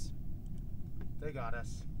got us. They got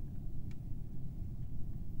us.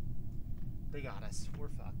 They got us. We're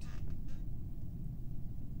fucked.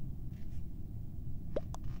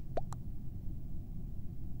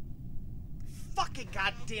 Fucking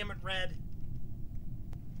goddamn it, Red.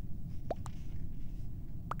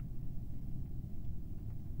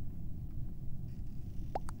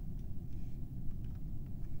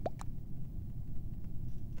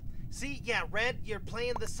 See, yeah, Red, you're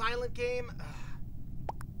playing the silent game.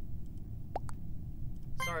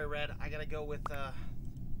 Sorry, Red, I gotta go with,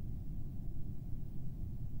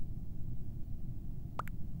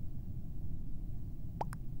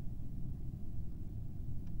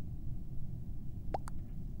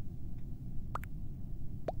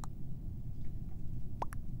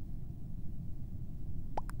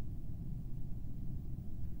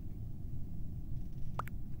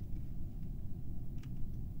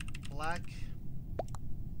 Black.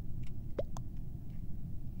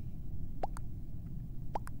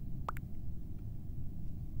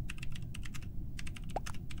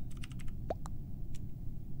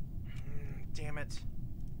 Damn it.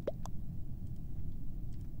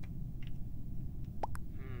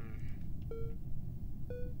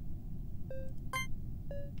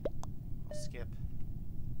 I'll skip.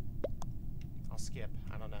 I'll skip.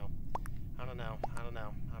 I don't know. I don't know. I don't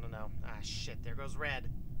know. I don't know. Ah, shit. There goes Red.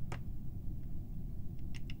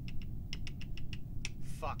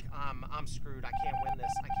 Fuck. I'm screwed. I can't win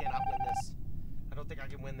this. I cannot win this. I don't think I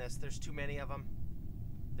can win this. There's too many of them.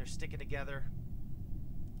 They're sticking together.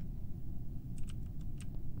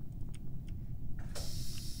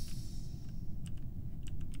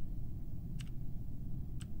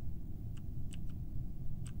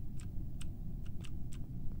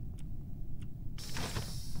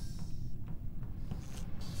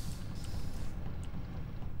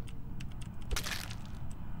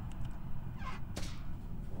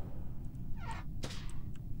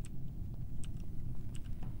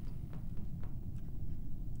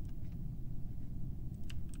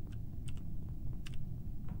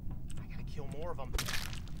 Kill more of them.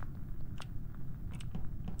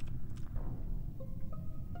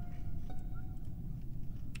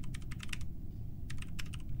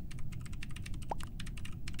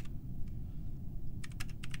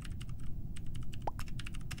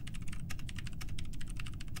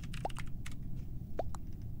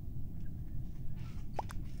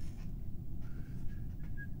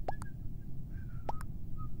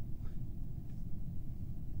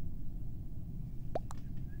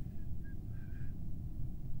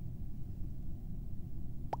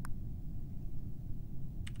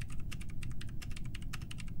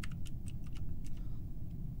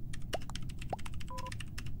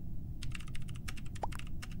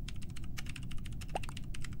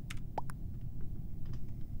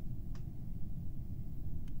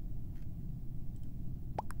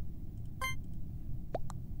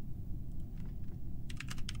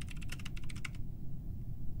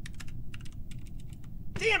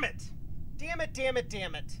 Damn it! Damn it, damn it,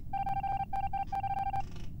 damn it.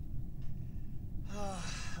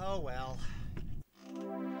 Oh well.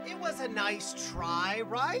 It was a nice try,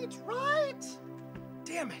 right? Right?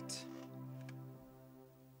 Damn it.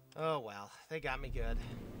 Oh well, they got me good.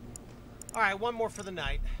 Alright, one more for the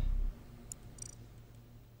night.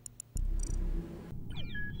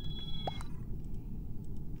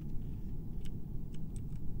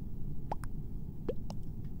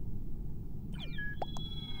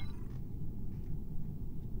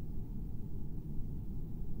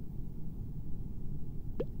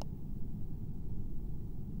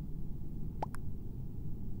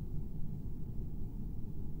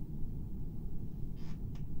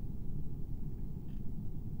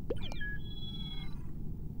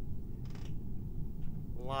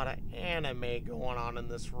 A lot of anime going on in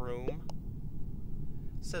this room.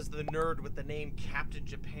 Says the nerd with the name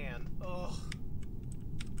CaptJapan. Ugh.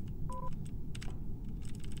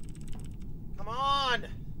 Come on!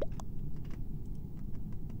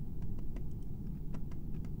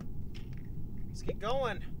 Let's get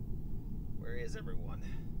going. Where is everyone?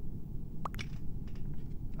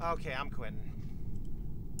 Okay, I'm quitting.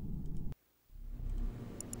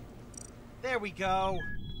 There we go.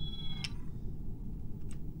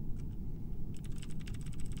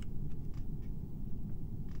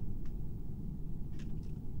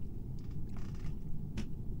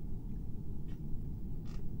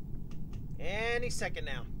 Any second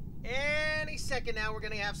now. Any second now, we're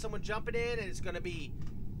gonna have someone jumping in, and it's gonna be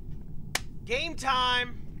game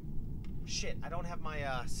time. Shit, I don't have my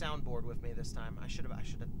soundboard with me this time. I should have.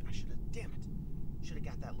 Damn it! Should have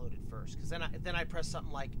got that loaded first, because then I press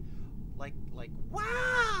something like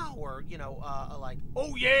wow, or you know, like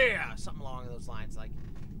oh yeah, something along those lines. Like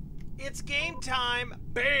it's game time.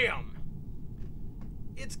 Bam!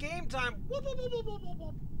 It's game time. Whoop, whoop, whoop, whoop, whoop,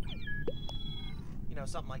 whoop. You know,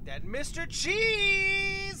 something like that. Mr.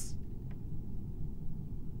 Cheese!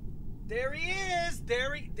 There he is!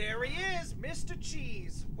 There he is! Mr.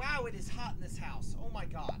 Cheese! Wow, it is hot in this house. Oh my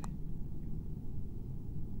god.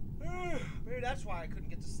 Maybe that's why I couldn't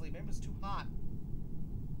get to sleep. Maybe it was too hot.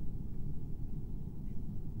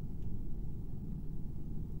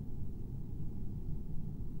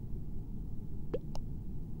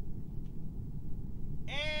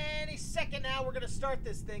 Any second now, we're gonna start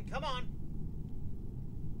this thing. Come on.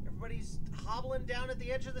 Everybody's hobbling down at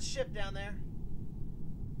the edge of the ship down there.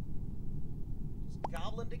 Just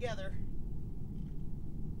gobbling together.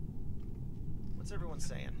 What's everyone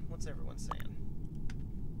saying? What's everyone saying?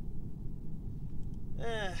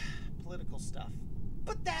 Political stuff.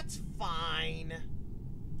 But that's fine.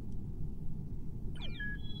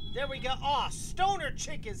 There we go. Aw, Stoner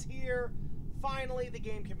Chick is here. Finally, the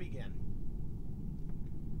game can begin.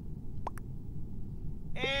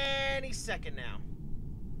 Any second now.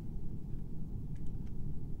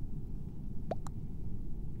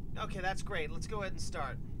 Okay, that's great. Let's go ahead and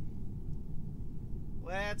start.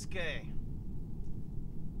 Let's go.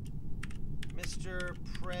 Mr.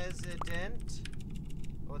 President.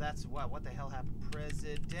 Oh, that's what? What the hell happened?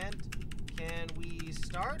 President, can we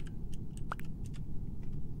start?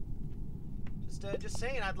 Just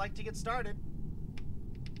saying, I'd like to get started.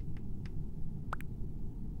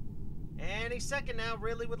 Any second now,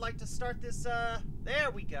 really would like to start this,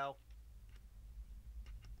 there we go.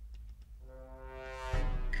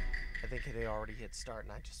 I think they already hit start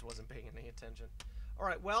and I just wasn't paying any attention.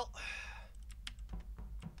 Alright, well.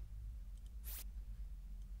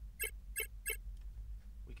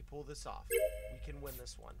 We can pull this off. We can win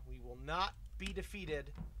this one. We will not be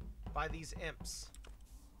defeated by these imps.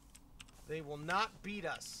 They will not beat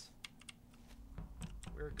us.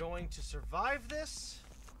 We're going to survive this.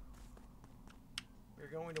 We're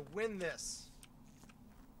going to win this.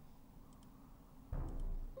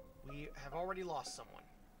 We have already lost someone.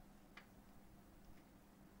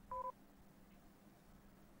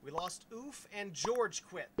 We lost Oof and George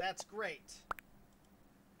quit. That's great.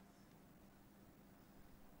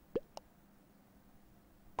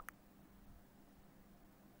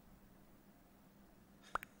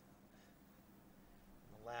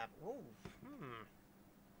 The lab. Ooh.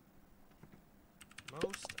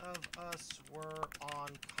 Most of us were on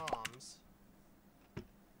comms.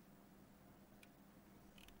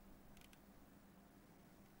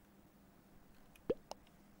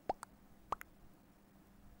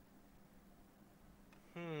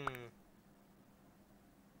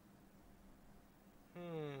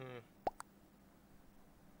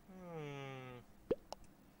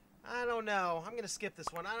 I don't know. I'm gonna skip this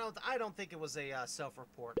one. I don't think it was a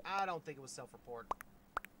self-report. I don't think it was self-report.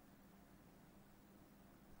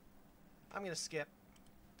 I'm gonna skip.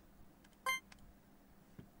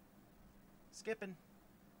 Skipping.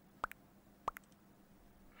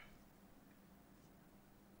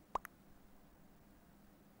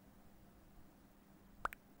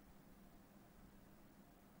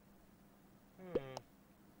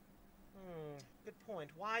 Good point.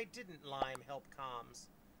 Why didn't Lime help comms?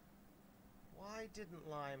 Why didn't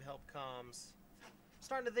Lime help comms? I'm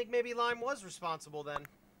starting to think maybe Lime was responsible then.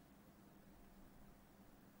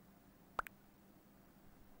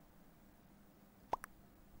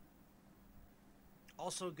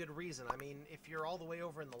 Also a good reason. I mean, if you're all the way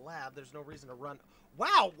over in the lab, there's no reason to run.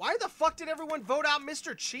 Wow, why the fuck did everyone vote out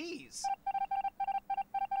Mr. Cheese?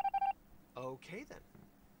 Okay, then.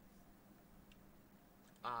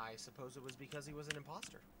 I suppose it was because he was an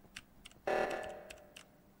imposter.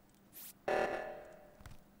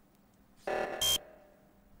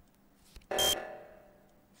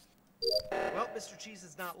 Well, Mr. Cheese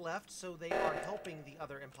is not left, so they are helping the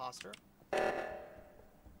other imposter.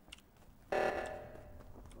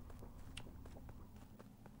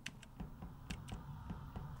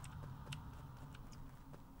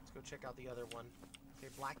 Check out the other one. Okay,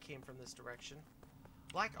 Black came from this direction.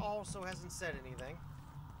 Black also hasn't said anything.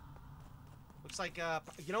 Looks like,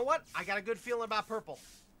 you know what? I got a good feeling about purple.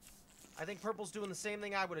 I think purple's doing the same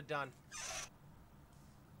thing I would have done.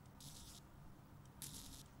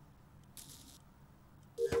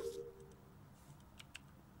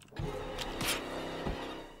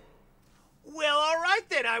 Well, alright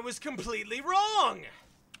then, I was completely wrong!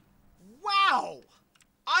 Wow!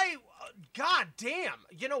 God damn!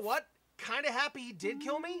 You know what? Kinda happy he did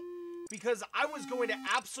kill me, because I was going to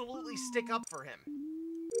absolutely stick up for him.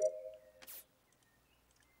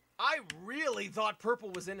 I really thought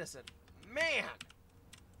purple was innocent. Man!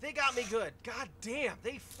 They got me good. God damn,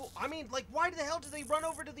 I mean, like, why the hell did they run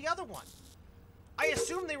over to the other one? I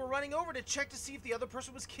assumed they were running over to check to see if the other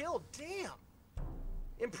person was killed. Damn!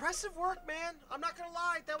 Impressive work, man. I'm not gonna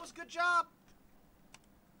lie. That was a good job.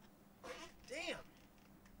 Damn.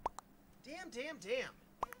 Damn, damn, damn.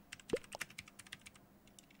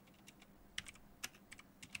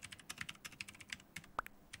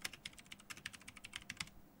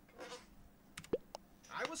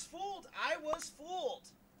 I was fooled. I was fooled.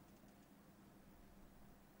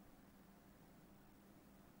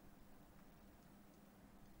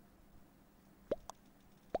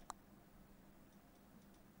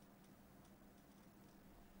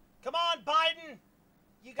 Come on, Biden!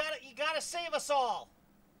 You gotta save us all.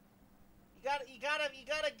 You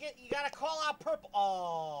gotta call out purple.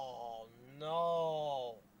 Oh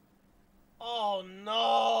no! Oh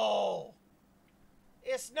no!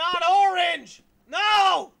 It's not orange!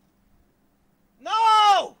 No!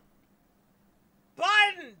 No!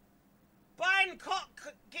 Biden! Biden,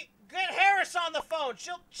 get Harris on the phone.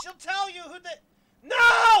 She'll tell you who the.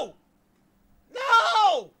 No!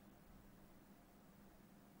 No!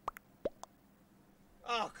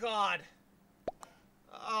 Oh, God.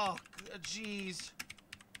 Oh, jeez.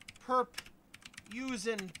 Perp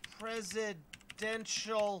using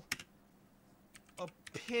presidential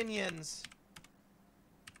opinions.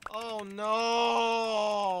 Oh,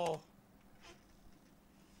 no.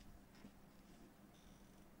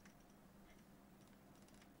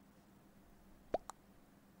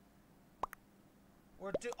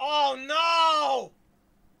 Oh, no!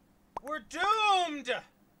 We're doomed!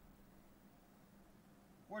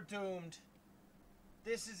 We're doomed.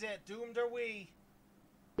 This is it. Doomed are we.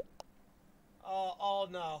 Oh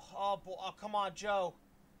no. Oh, boy. Oh, come on, Joe.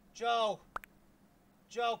 Joe,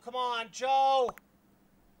 come on, Joe!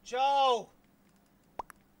 Joe!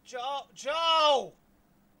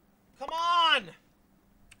 Come on!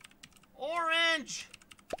 Orange!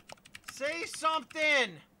 Say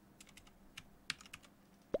something!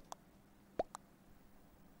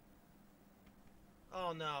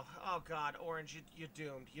 Oh no. Oh God, Orange, you're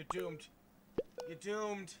doomed. You're doomed. You're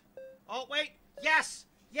doomed. Oh, wait! Yes!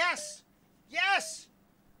 Yes! Yes!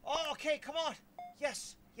 Oh, okay, come on!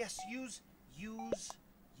 Yes! Yes, use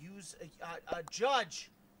a judge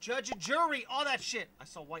and jury, all that shit. I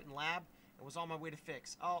saw White in lab and was on my way to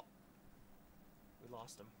fix. Oh. We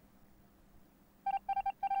lost him.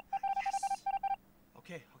 Yes!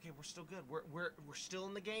 Okay, we're still good. We're still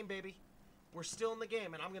in the game, baby. We're still in the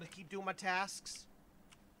game, and I'm gonna keep doing my tasks.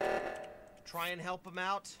 Try and help him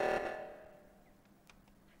out.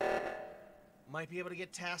 Might be able to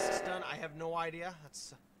get tasks done. I have no idea.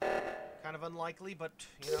 That's kind of unlikely, but,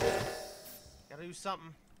 you know, gotta do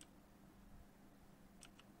something.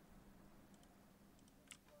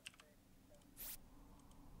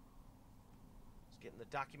 Just getting the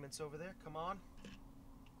documents over there. Come on.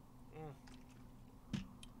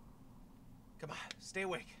 Come on. Stay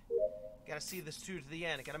awake. Gotta see this to the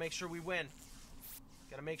end. Gotta make sure we win.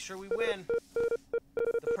 Gotta make sure we win.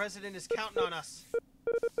 The president is counting on us.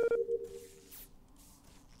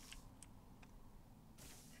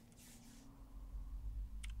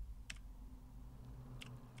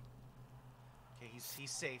 Okay,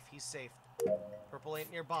 he's safe. He's safe. Purple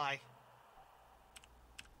ain't nearby.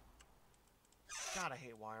 God, I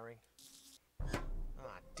hate wiring.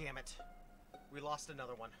 Ah, damn it. We lost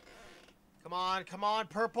another one. Come on,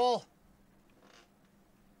 Purple!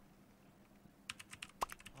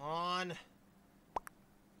 On.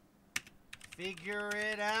 Figure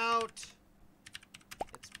it out.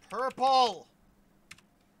 It's purple.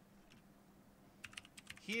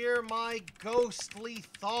 Hear my ghostly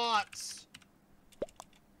thoughts.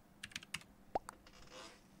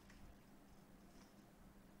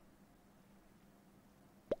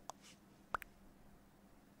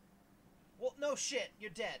 Well, no shit. You're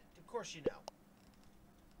dead. Of course you know.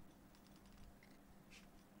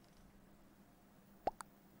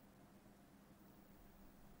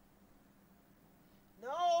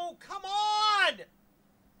 No, come on!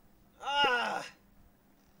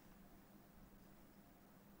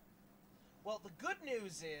 Well, the good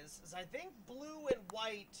news is I think blue and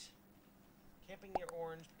white camping near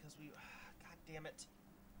orange because we... God damn it.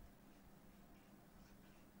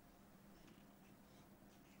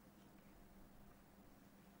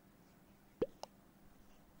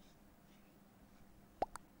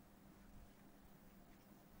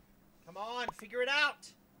 Come on, figure it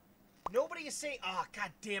out. Nobody is saying... Ah,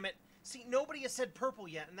 God damn it. See, nobody has said purple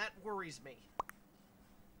yet, and that worries me.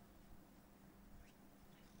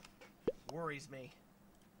 Worries me.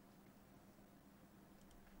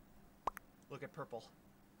 Look at purple.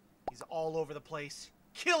 He's all over the place.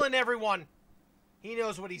 Killing everyone. He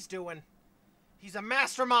knows what he's doing. He's a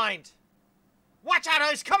mastermind. Watch out,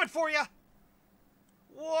 he's coming for you.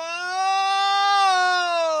 Whoa!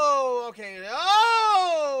 Okay.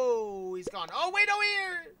 Oh! He's gone. Oh, wait, over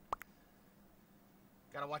here.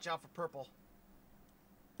 Gotta watch out for purple.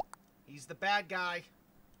 He's the bad guy.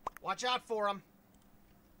 Watch out for him.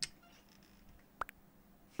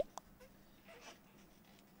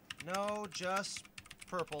 No, just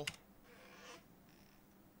purple.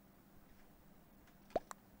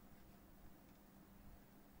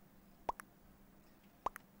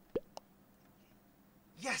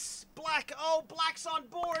 Yes! Black! Oh, black's on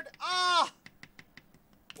board! Ah!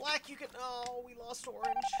 Black, you can... Oh, we lost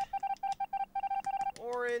orange.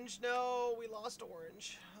 Orange, no, we lost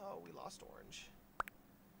orange. Oh, we lost orange.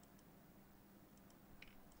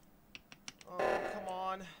 Oh, come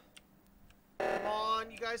on. Come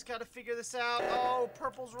on, you guys gotta figure this out. Oh,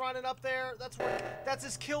 purple's running up there. That's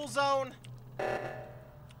his kill zone.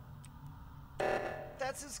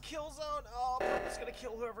 That's his kill zone. Oh, purple's gonna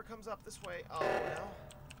kill whoever comes up this way. Oh, no.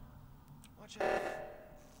 Watch out.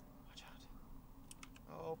 Watch out.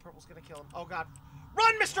 Oh, purple's gonna kill him. Oh, God.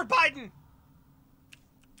 Run, Mr. Biden!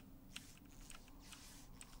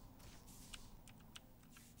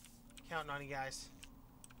 Counting on you guys.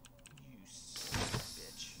 You son of a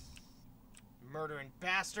bitch. Murdering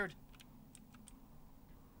bastard.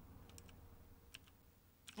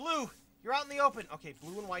 Blue, you're out in the open. Okay,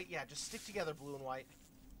 blue and white. Yeah, just stick together, blue and white.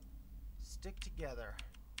 Stick together.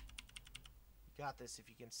 You got this if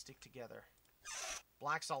you can stick together.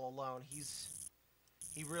 Black's all alone.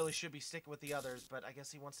 He really should be sticking with the others, but I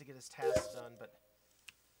guess he wants to get his tasks done, but...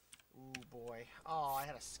 Ooh, boy. Oh, I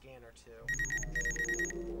had a scanner, too.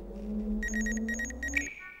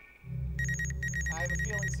 I have a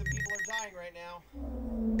feeling some people are dying right now.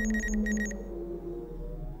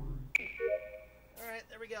 Alright,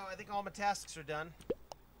 there we go. I think all my tasks are done.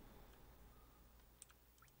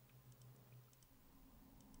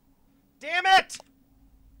 Damn it!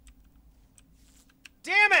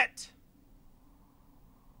 Damn it!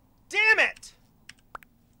 Damn it!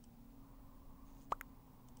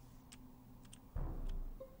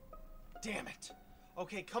 Damn it.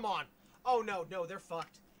 Okay, come on. Oh, no, no, they're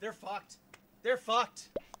fucked. They're fucked. They're fucked.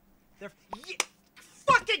 They're...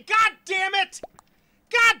 Fucking god damn it!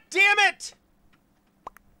 God damn it!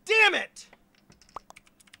 Damn it!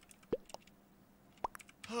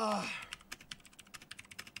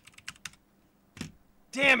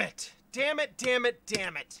 Damn it. Damn it, damn it,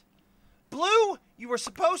 damn it. Blue, you were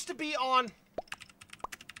supposed to be on...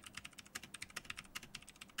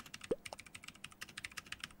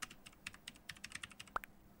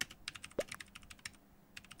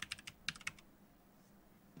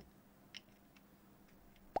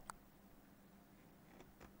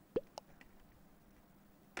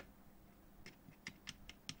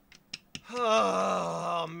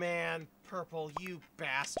 Oh, man. Purple, you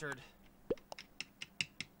bastard.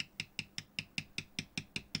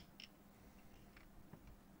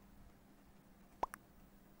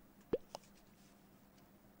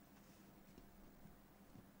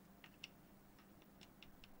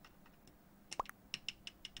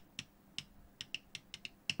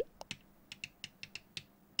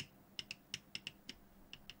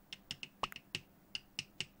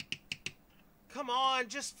 Come on,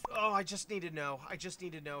 just... Oh, I just need to know. I just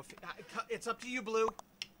need to know. It's up to you, Blue.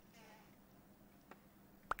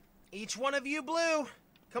 Each one of you, Blue.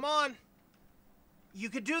 Come on. You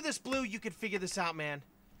could do this, Blue. You could figure this out, man.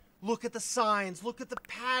 Look at the signs. Look at the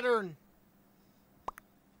pattern.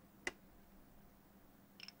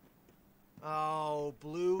 Oh,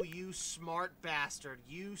 Blue, you smart bastard.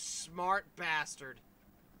 You smart bastard.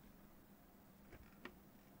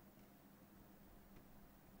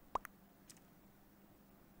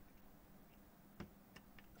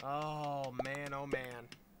 Oh, man, oh, man.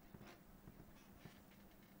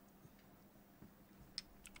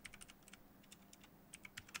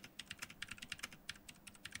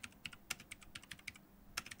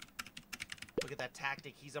 Look at that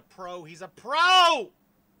tactic. He's a pro. He's a pro!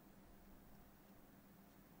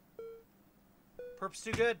 Perp's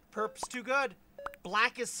too good. Perp's too good.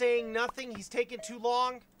 Black is saying nothing. He's taking too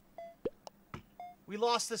long. We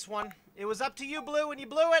lost this one. It was up to you, Blue, and you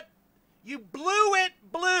blew it. You blew it,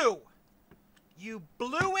 Blue. You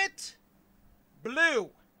blew it,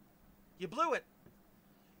 Blue. You blew it.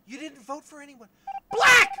 You didn't vote for anyone.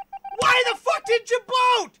 Black! Why the fuck did you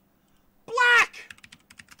vote? Black!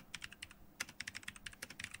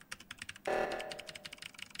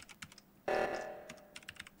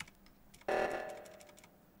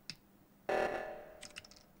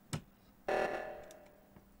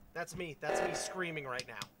 That's me. That's me screaming right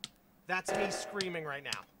now. That's me screaming right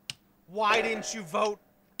now. Why didn't you vote?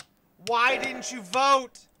 Why didn't you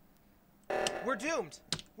vote? We're doomed.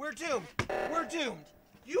 We're doomed. We're doomed.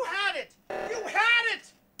 You had it. You had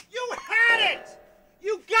it. You had it.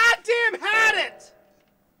 You goddamn had it.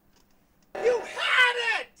 You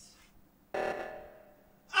had it.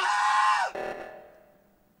 Ah!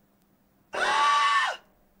 Ah!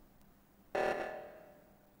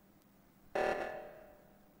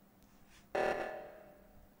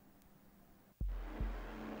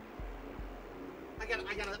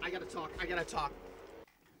 I gotta talk.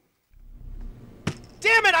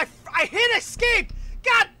 Damn it, I hit escape!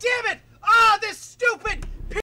 God damn it! Oh, this stupid